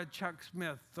 Or a Chuck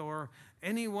Smith or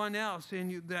anyone else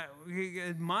that you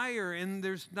admire, and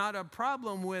there's not a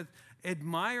problem with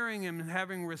admiring him and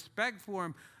having respect for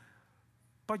him,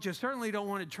 but you certainly don't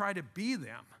want to try to be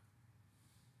them,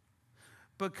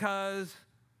 because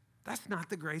that's not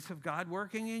the grace of God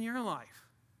working in your life.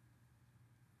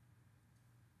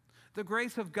 The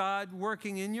grace of God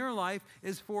working in your life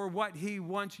is for what he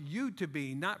wants you to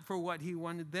be, not for what he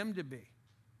wanted them to be.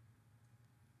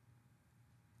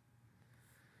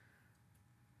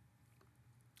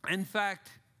 In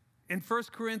fact, in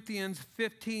 1 Corinthians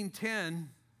 15:10,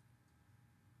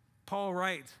 Paul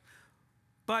writes,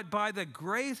 but by the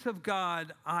grace of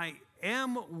God, I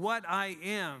am what I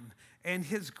am, and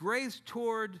his grace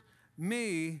toward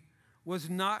me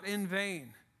was not in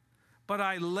vain. But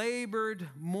I labored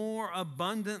more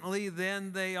abundantly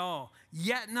than they all.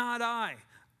 Yet not I,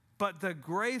 but the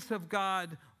grace of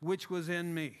God which was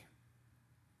in me.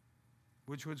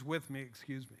 Which was with me,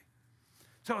 excuse me.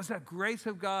 So it's the grace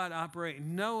of God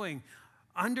operating,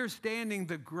 understanding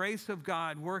the grace of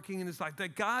God working in his life,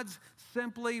 that God's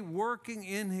simply working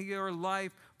in your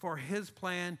life for his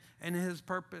plan and his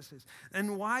purposes.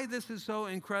 And why this is so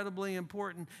incredibly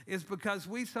important is because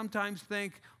we sometimes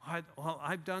think, well,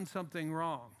 I've done something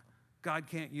wrong. God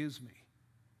can't use me.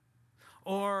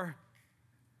 Or,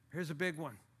 here's a big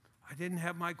one. I didn't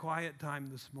have my quiet time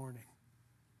this morning.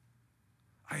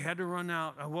 I had to run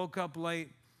out. I woke up late.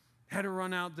 had to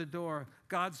run out the door.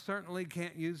 God certainly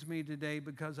can't use me today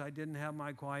because I didn't have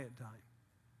my quiet time.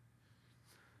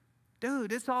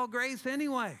 Dude, it's all grace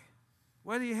anyway,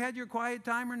 whether you had your quiet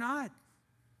time or not.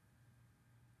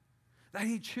 That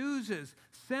he chooses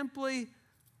simply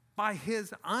by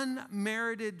his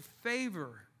unmerited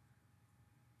favor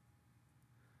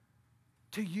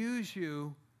to use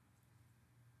you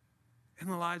in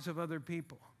the lives of other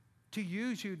people, to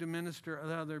use you to minister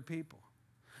to other people.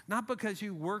 Not because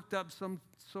you worked up some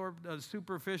sort of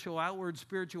superficial outward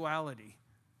spirituality.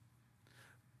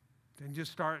 Then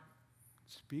just start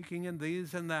speaking in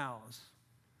these and thous.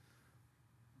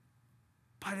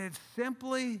 But it's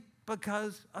simply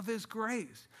because of his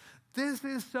grace. This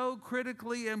is so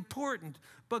critically important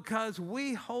because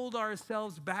we hold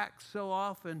ourselves back so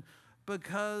often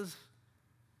because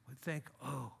we think,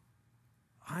 oh,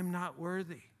 I'm not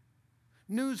worthy.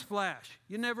 Newsflash,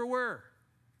 you never were.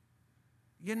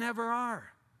 You never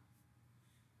are.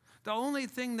 The only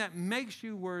thing that makes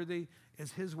you worthy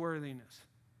is his worthiness.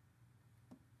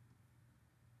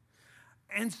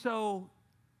 And so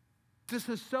this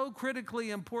is so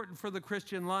critically important for the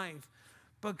Christian life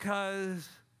because,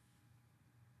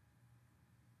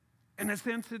 in a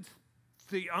sense, it's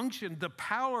the unction, the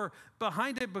power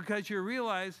behind it, because you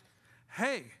realize,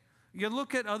 hey, you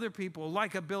look at other people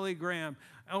like a Billy Graham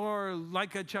or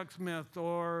like a Chuck Smith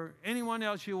or anyone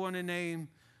else you want to name,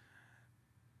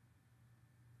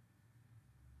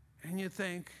 and you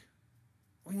think,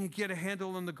 when you get a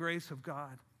handle on the grace of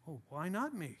God, oh, why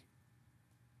not me?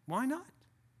 Why not?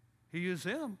 He used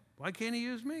them. Why can't he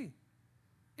use me?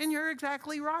 And you're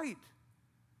exactly right.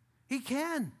 He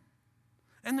can.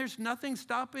 And there's nothing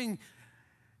stopping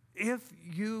if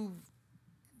you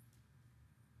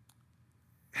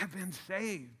have been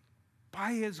saved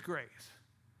by his grace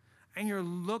and you're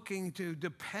looking to,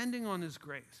 depending on his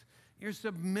grace, you're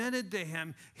submitted to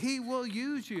him, he will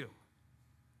use you.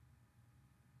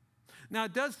 Now,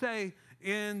 it does say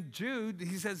in Jude,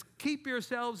 he says, keep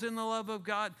yourselves in the love of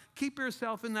God. Keep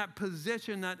yourself in that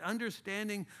position, that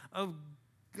understanding of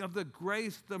the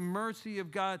grace, the mercy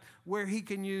of God, where he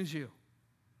can use you.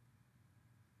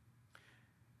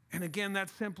 And again,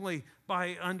 that's simply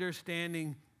by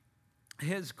understanding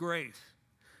his grace.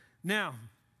 Now,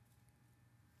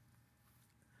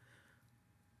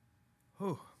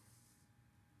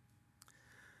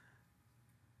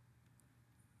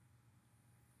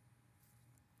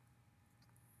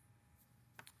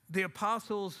 the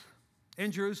apostles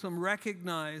in Jerusalem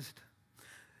recognized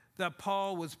that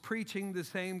Paul was preaching the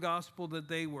same gospel that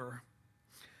they were.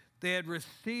 They had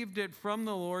received it from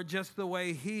the Lord just the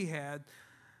way he had.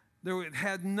 They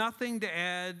had nothing to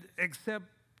add except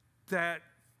that,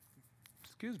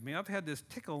 excuse me, I've had this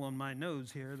tickle on my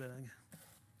nose here that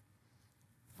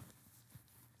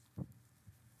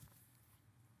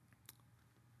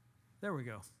there we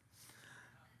go.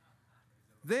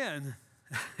 Then,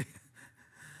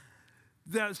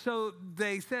 so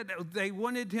they said they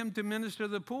wanted him to minister to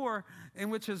the poor, and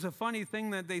which is a funny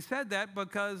thing that they said that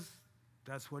because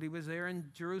that's what he was there in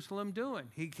Jerusalem doing.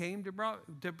 He came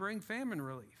to bring famine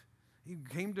relief. He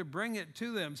came to bring it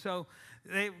to them. So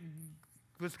it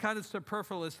was kind of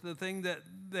superfluous, the thing that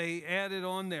they added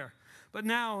on there. But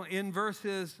now in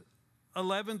verses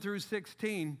 11 through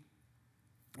 16,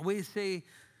 we see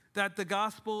that the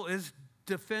gospel is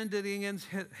defended against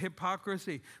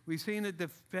hypocrisy. We've seen it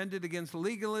defended against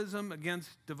legalism, against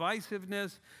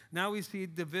divisiveness. Now we see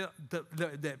it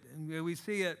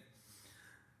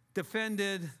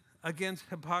defended against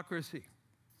hypocrisy.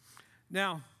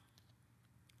 Now,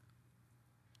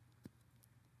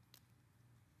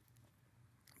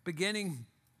 beginning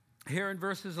here in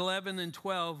verses 11 and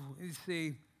 12,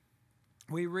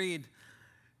 we read,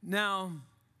 now,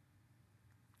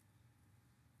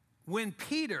 when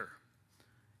Peter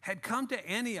had come to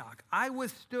Antioch, I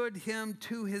withstood him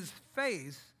to his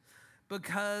face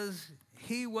because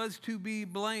he was to be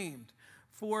blamed.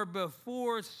 For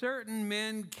before certain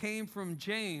men came from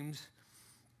James,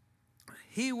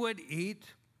 he would eat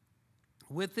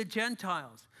with the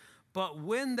Gentiles. But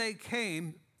when they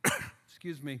came,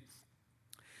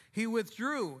 he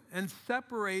withdrew and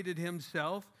separated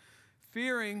himself,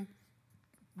 fearing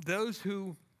those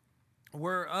who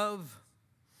were of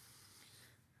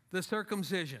the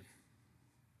circumcision.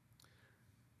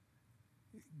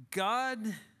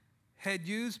 God had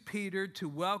used Peter to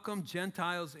welcome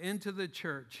Gentiles into the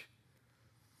church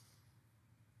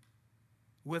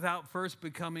without first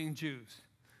becoming Jews.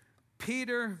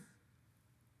 Peter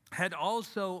had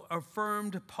also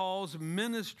affirmed Paul's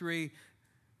ministry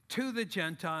to the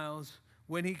Gentiles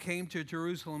when he came to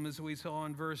Jerusalem, as we saw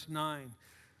in verse 9.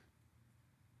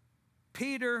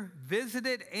 Peter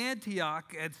visited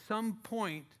Antioch at some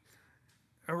point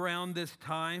around this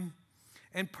time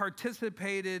and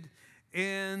participated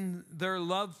in their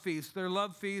love feast. Their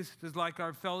love feast is like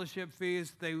our fellowship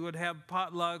feast. They would have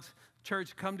potlucks.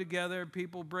 Church come together.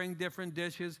 People bring different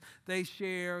dishes. They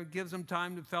share. Gives them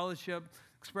time to fellowship,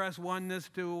 express oneness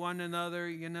to one another,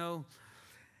 you know.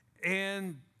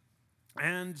 And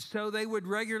so they would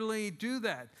regularly do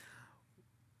that.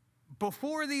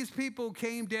 Before these people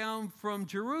came down from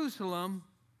Jerusalem,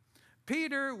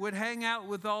 Peter would hang out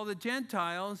with all the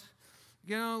Gentiles,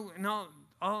 you know, and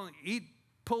I'll eat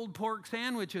pulled pork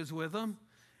sandwiches with them,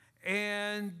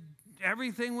 and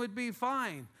everything would be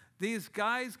fine. These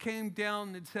guys came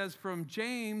down, it says, from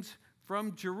James,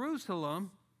 from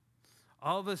Jerusalem.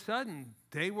 All of a sudden,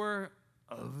 they were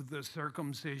of the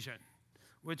circumcision,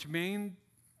 which means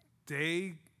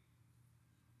they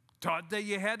taught that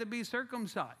you had to be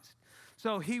circumcised.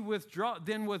 So he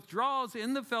withdraws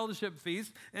in the fellowship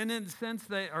feast, and in a sense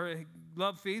or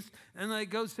love feast, and they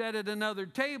go sit at another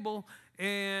table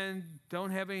and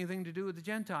don't have anything to do with the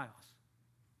Gentiles.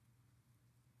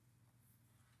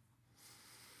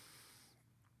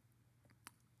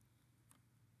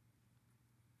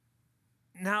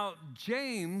 Now,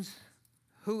 James,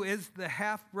 who is the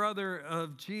half-brother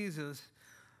of Jesus,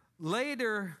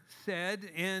 later said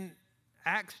in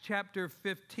Acts chapter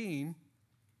 15,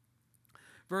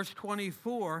 verse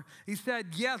 24, he said,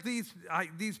 yeah,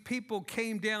 these people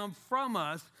came down from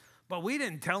us, but we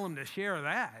didn't tell them to share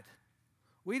that.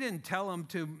 We didn't tell them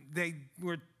they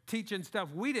were teaching stuff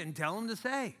we didn't tell them to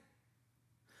say.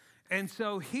 And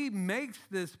so he makes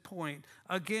this point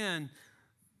again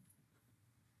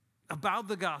about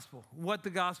the gospel, what the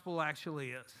gospel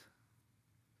actually is.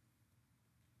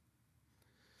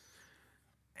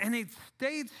 And it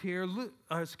states here,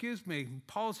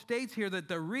 Paul states here that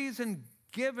the reason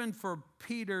given for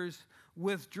Peter's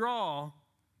withdrawal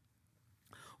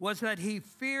was that he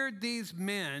feared these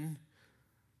men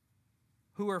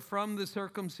who are from the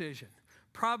circumcision.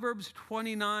 Proverbs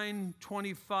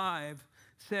 29:25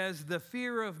 says, the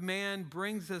fear of man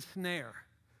brings a snare,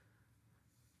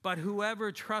 but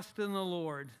whoever trusts in the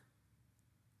Lord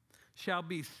shall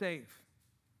be safe.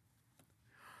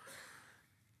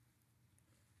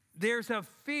 There's a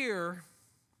fear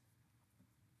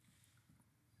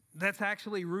that's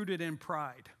actually rooted in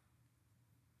pride.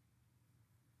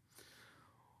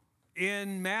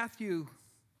 In Matthew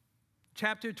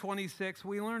chapter 26,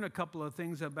 we learn a couple of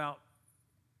things about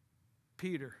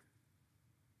Peter.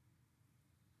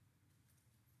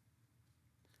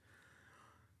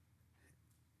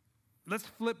 Let's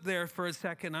flip there for a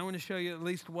second. I want to show you at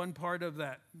least one part of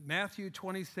that. Matthew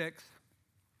 26,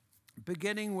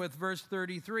 beginning with verse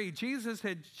 33. Jesus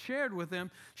had shared with them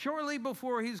shortly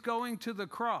before he's going to the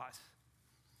cross.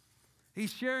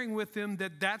 He's sharing with them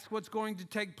that that's what's going to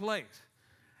take place.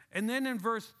 And then in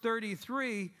verse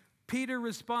 33, Peter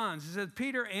responds. He says,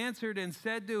 Peter answered and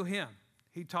said to him,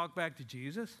 he talked back to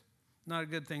Jesus. Not a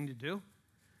good thing to do.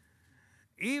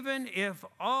 Even if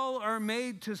all are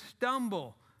made to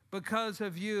stumble because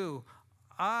of you,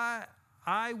 I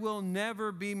will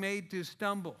never be made to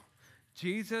stumble.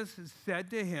 Jesus said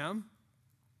to him,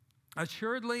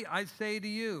 assuredly I say to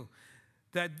you,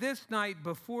 that this night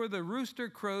before the rooster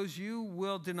crows, you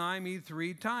will deny me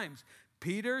 3 times.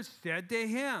 Peter said to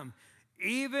him,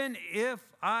 even if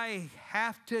I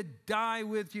have to die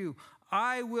with you,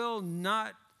 I will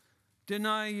not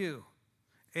deny you.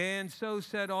 And so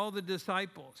said all the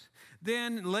disciples.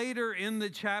 Then later in the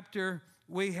chapter,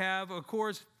 we have, of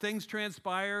course, things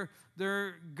transpire.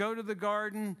 They go to the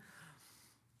garden.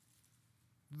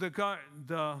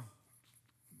 The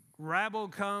rabble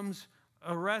comes,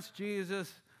 arrests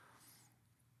Jesus.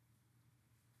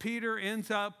 Peter ends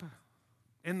up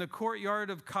in the courtyard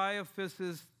of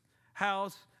Caiaphas'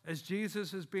 house as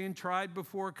Jesus is being tried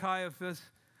before Caiaphas.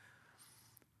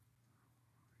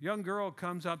 Young girl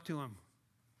comes up to him.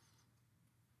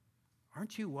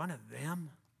 Aren't you one of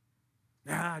them?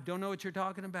 Nah, I don't know what you're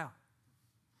talking about.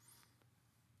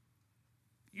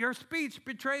 Your speech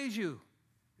betrays you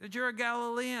that you're a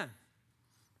Galilean.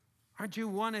 Aren't you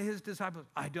one of his disciples?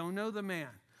 I don't know the man.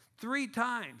 3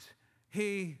 times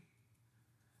he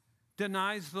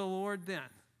denies the Lord then.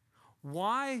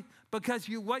 Why? Because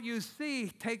what you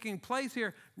see taking place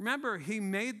here, remember, he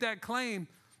made that claim,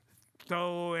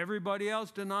 though everybody else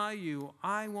deny you,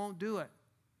 I won't do it.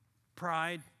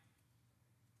 Pride.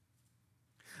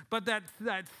 But that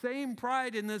same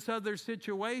pride in this other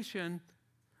situation,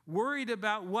 worried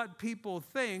about what people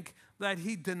think, that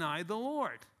he denied the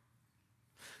Lord.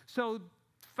 So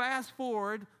fast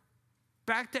forward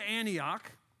back to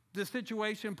Antioch, the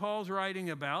situation Paul's writing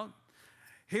about.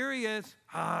 Here he is.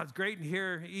 It's great in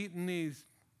here eating these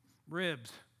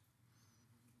ribs.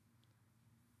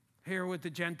 Here with the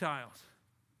Gentiles.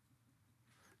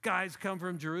 Guys come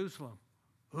from Jerusalem.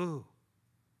 Ooh.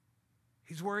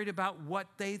 He's worried about what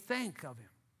they think of him.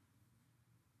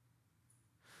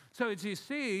 So as you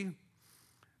see,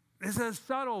 it's a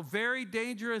subtle, very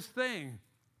dangerous thing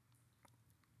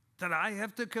that I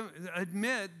have to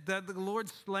admit that the Lord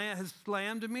has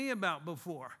slammed me about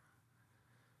before.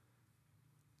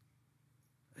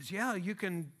 Yeah, you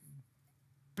can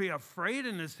be afraid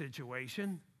in a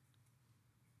situation,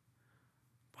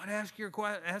 but ask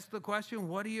the question,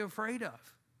 what are you afraid of?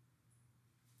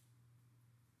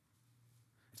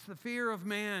 It's the fear of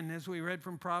man, as we read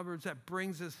from Proverbs, that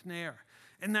brings a snare.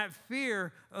 And that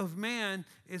fear of man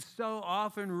is so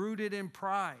often rooted in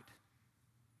pride.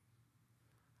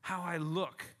 How I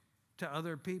look to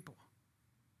other people.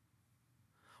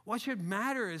 What should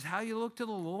matter is how you look to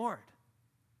the Lord.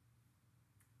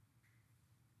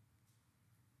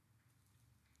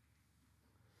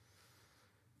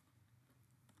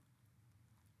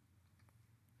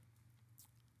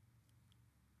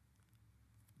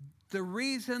 The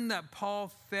reason that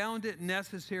Paul found it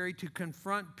necessary to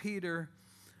confront Peter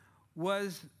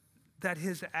was that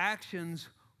his actions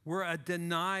were a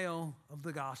denial of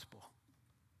the gospel.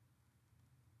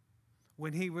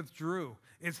 When he withdrew,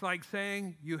 it's like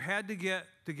saying you had to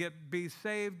be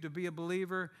saved, to be a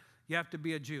believer, you have to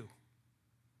be a Jew.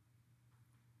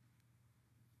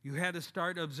 You had to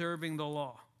start observing the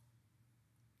law.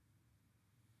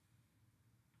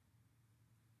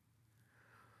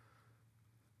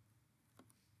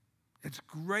 It's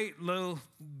great,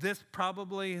 this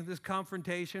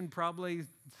confrontation probably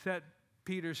set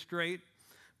Peter straight,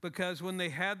 because when they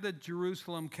had the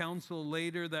Jerusalem council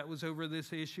later that was over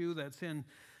this issue, that's in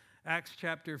Acts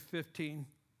chapter 15.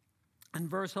 In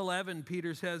verse 11,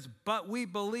 Peter says, "But we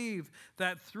believe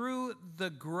that through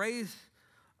the grace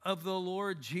of the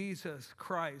Lord Jesus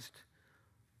Christ,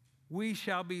 we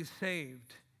shall be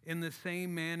saved in the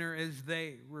same manner as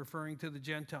they," referring to the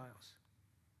Gentiles.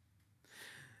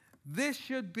 This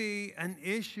should be an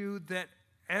issue that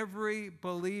every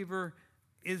believer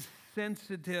is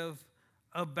sensitive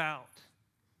about.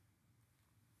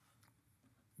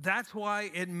 That's why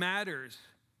it matters.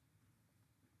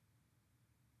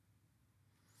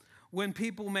 When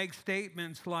people make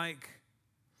statements like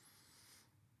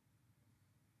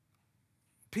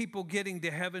people getting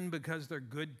to heaven because they're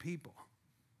good people.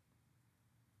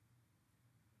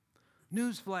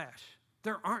 Newsflash,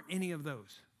 there aren't any of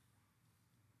those.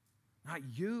 Not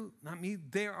you, not me.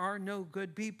 There are no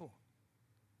good people.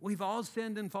 We've all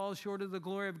sinned and fall short of the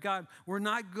glory of God. We're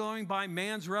not going by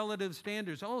man's relative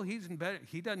standards. Oh, he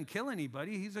doesn't kill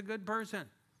anybody. He's a good person.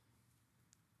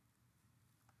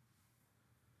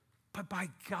 But by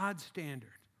God's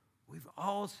standard, we've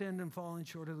all sinned and fallen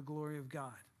short of the glory of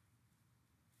God.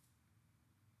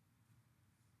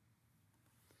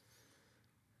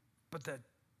 But the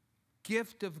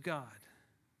gift of God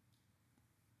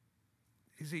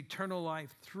is eternal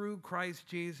life through Christ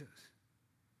Jesus.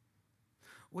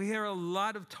 We hear a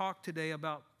lot of talk today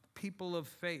about people of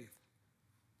faith.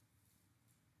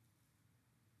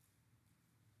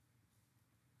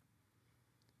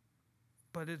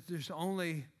 But there's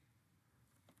only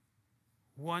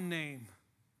one name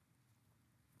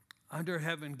under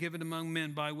heaven given among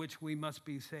men by which we must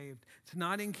be saved. It's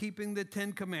not in keeping the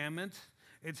 10 Commandments.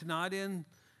 It's not in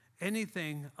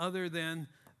anything other than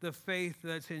the faith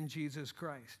that's in Jesus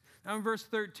Christ. Now in verse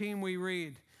 13 we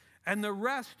read, "And the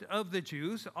rest of the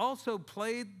Jews also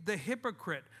played the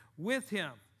hypocrite with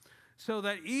him, so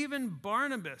that even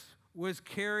Barnabas was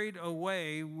carried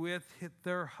away with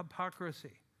their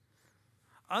hypocrisy."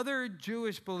 Other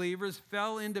Jewish believers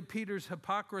fell into Peter's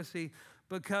hypocrisy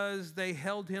because they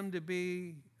held him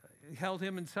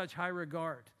in such high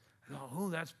regard.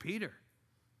 Oh, that's Peter.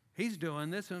 He's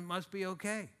doing this, and it must be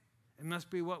okay. It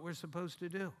must be what we're supposed to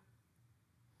do.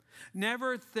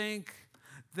 Never think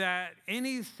that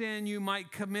any sin you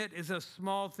might commit is a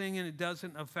small thing and it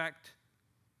doesn't affect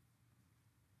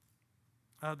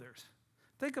others.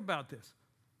 Think about this.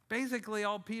 Basically,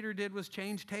 all Peter did was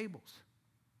change tables.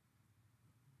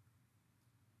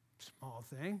 Small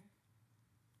thing.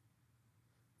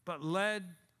 But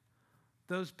led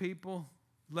the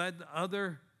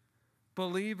other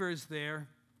believers there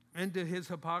into his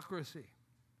hypocrisy.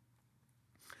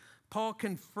 Paul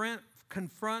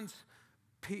confronts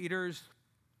Peter's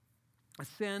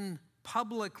sin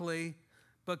publicly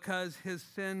because his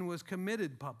sin was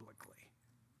committed publicly.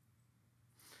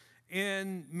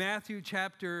 In Matthew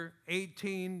chapter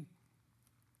 18,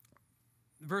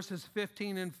 verses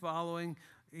 15 and following,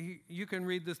 You can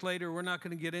read this later. We're not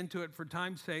going to get into it for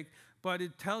time's sake, but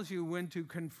it tells you when to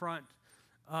confront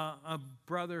a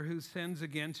brother who sins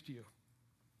against you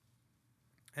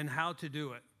and how to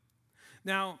do it.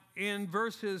 Now, in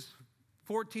verses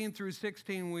 14 through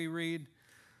 16, we read,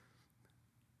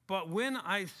 "But when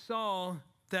I saw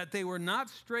that they were not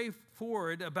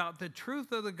straightforward about the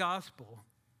truth of the gospel,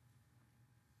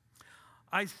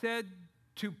 I said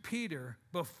to Peter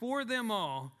before them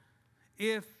all,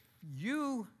 if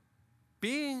you,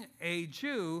 being a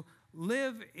Jew,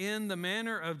 live in the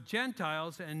manner of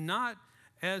Gentiles and not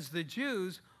as the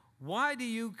Jews, why do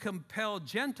you compel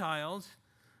Gentiles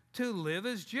to live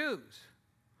as Jews?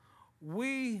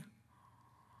 We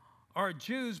are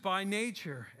Jews by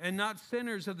nature and not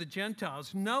sinners of the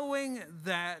Gentiles, knowing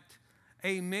that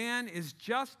a man is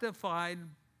justified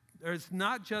or is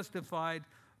not justified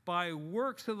by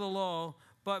works of the law,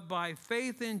 but by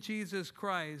faith in Jesus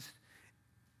Christ.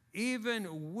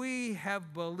 Even we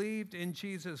have believed in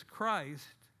Jesus Christ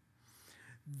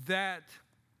that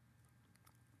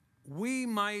we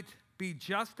might be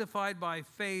justified by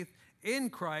faith in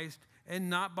Christ and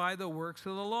not by the works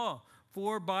of the law.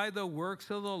 For by the works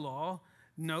of the law,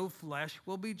 no flesh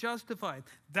will be justified."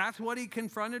 That's what he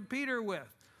confronted Peter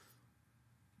with.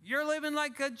 You're living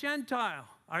like a Gentile.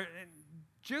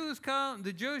 Jews come,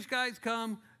 the Jewish guys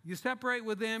come, you separate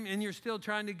with them, and you're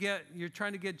trying to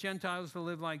get Gentiles to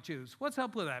live like Jews. What's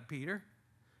up with that, Peter?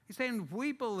 He's saying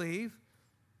we believe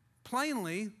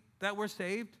plainly that we're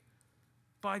saved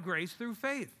by grace through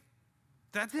faith.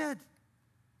 That's it.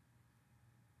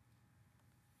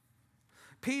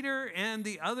 Peter and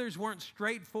the others weren't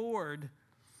straightforward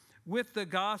with the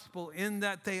gospel in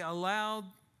that they allowed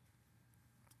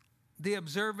the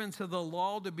observance of the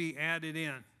law to be added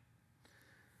in.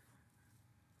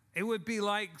 It would be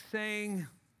like saying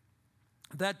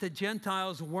that the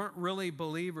Gentiles weren't really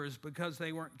believers because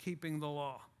they weren't keeping the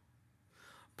law.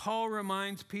 Paul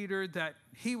reminds Peter that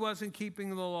he wasn't keeping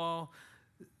the law,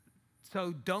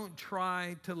 so don't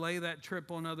try to lay that trip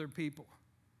on other people.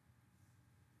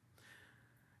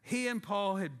 He and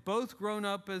Paul had both grown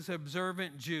up as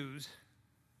observant Jews,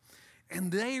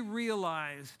 and they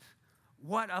realized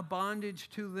what a bondage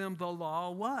to them the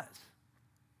law was.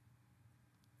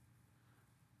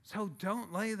 So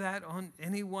don't lay that on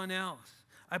anyone else.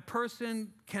 A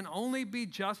person can only be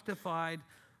justified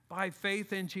by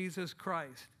faith in Jesus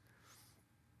Christ.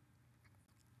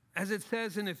 As it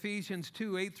says in Ephesians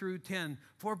 2, 8 through 10,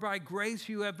 "For by grace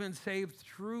you have been saved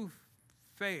through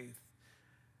faith.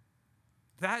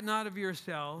 That not of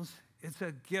yourselves, it's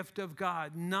a gift of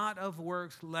God, not of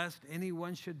works, lest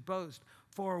anyone should boast.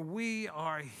 For we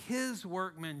are his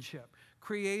workmanship,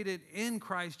 created in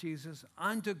Christ Jesus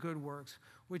unto good works,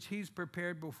 which he's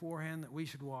prepared beforehand that we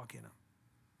should walk in them."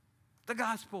 The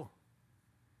gospel.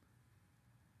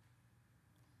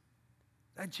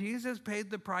 That Jesus paid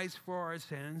the price for our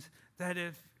sins, that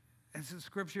if, as the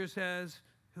scripture says,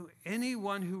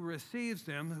 anyone who receives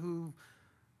them, who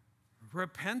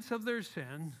repents of their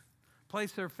sin,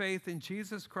 place their faith in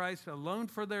Jesus Christ alone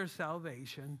for their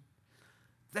salvation,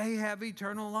 they have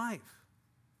eternal life.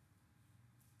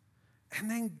 And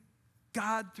then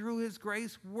God, through his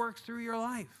grace, works through your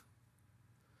life.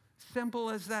 Simple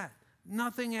as that.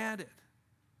 Nothing added.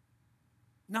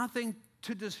 Nothing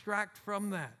to distract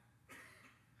from that.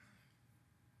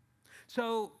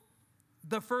 So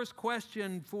the first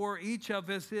question for each of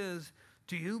us is,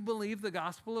 do you believe the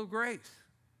gospel of grace?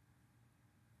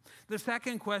 The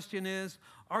second question is,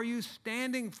 are you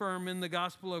standing firm in the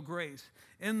gospel of grace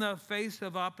in the face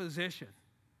of opposition?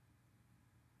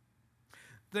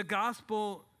 The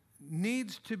gospel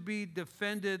needs to be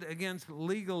defended against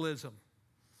legalism,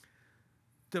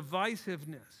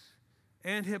 divisiveness,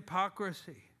 and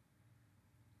hypocrisy.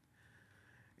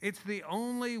 It's the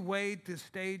only way to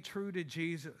stay true to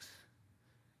Jesus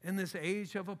in this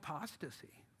age of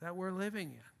apostasy that we're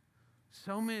living in.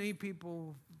 So many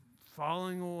people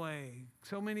falling away,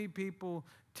 so many people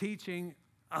teaching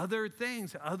other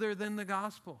things other than the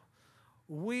gospel.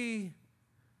 We,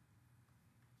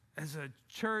 as a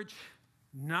church,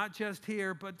 not just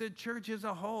here, but the church as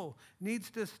a whole,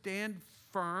 needs to stand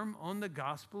firm on the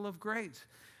gospel of grace.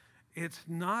 It's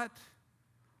not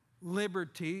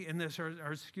liberty in this,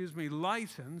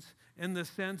 license in the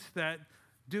sense that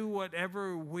do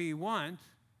whatever we want.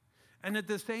 And at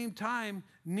the same time,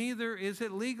 neither is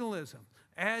it legalism,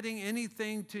 adding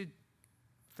anything to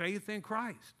faith in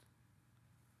Christ.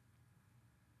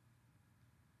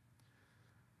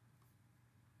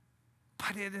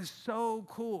 But it is so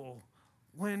cool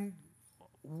when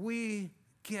we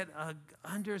get an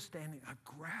understanding, a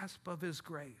grasp of his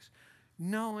grace,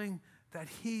 knowing that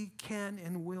he can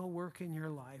and will work in your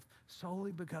life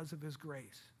solely because of his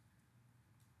grace.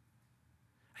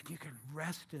 And you can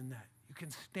rest in that. You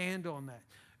can stand on that.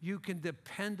 You can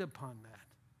depend upon that.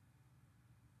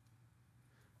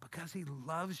 Because he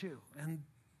loves you. And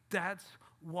that's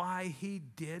why he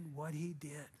did what he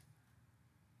did.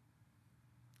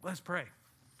 Let's pray.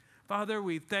 Father,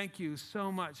 we thank you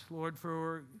so much, Lord,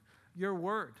 for your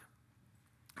word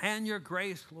and your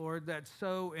grace, Lord, that's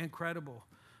so incredible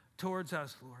towards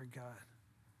us, Lord God.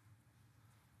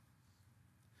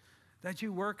 That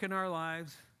you work in our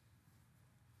lives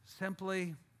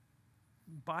simply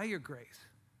by your grace.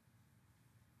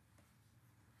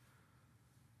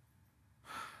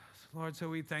 Lord, so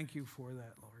we thank you for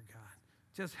that, Lord God.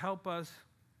 Just help us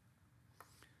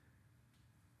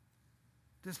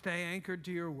to stay anchored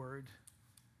to your word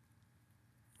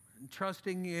and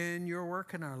trusting in your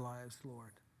work in our lives,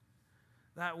 Lord,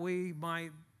 that we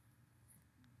might,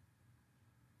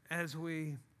 as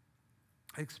we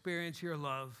experience your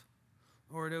love,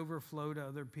 Lord, overflow to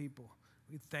other people.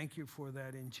 We thank you for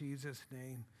that in Jesus'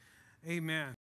 name. Amen.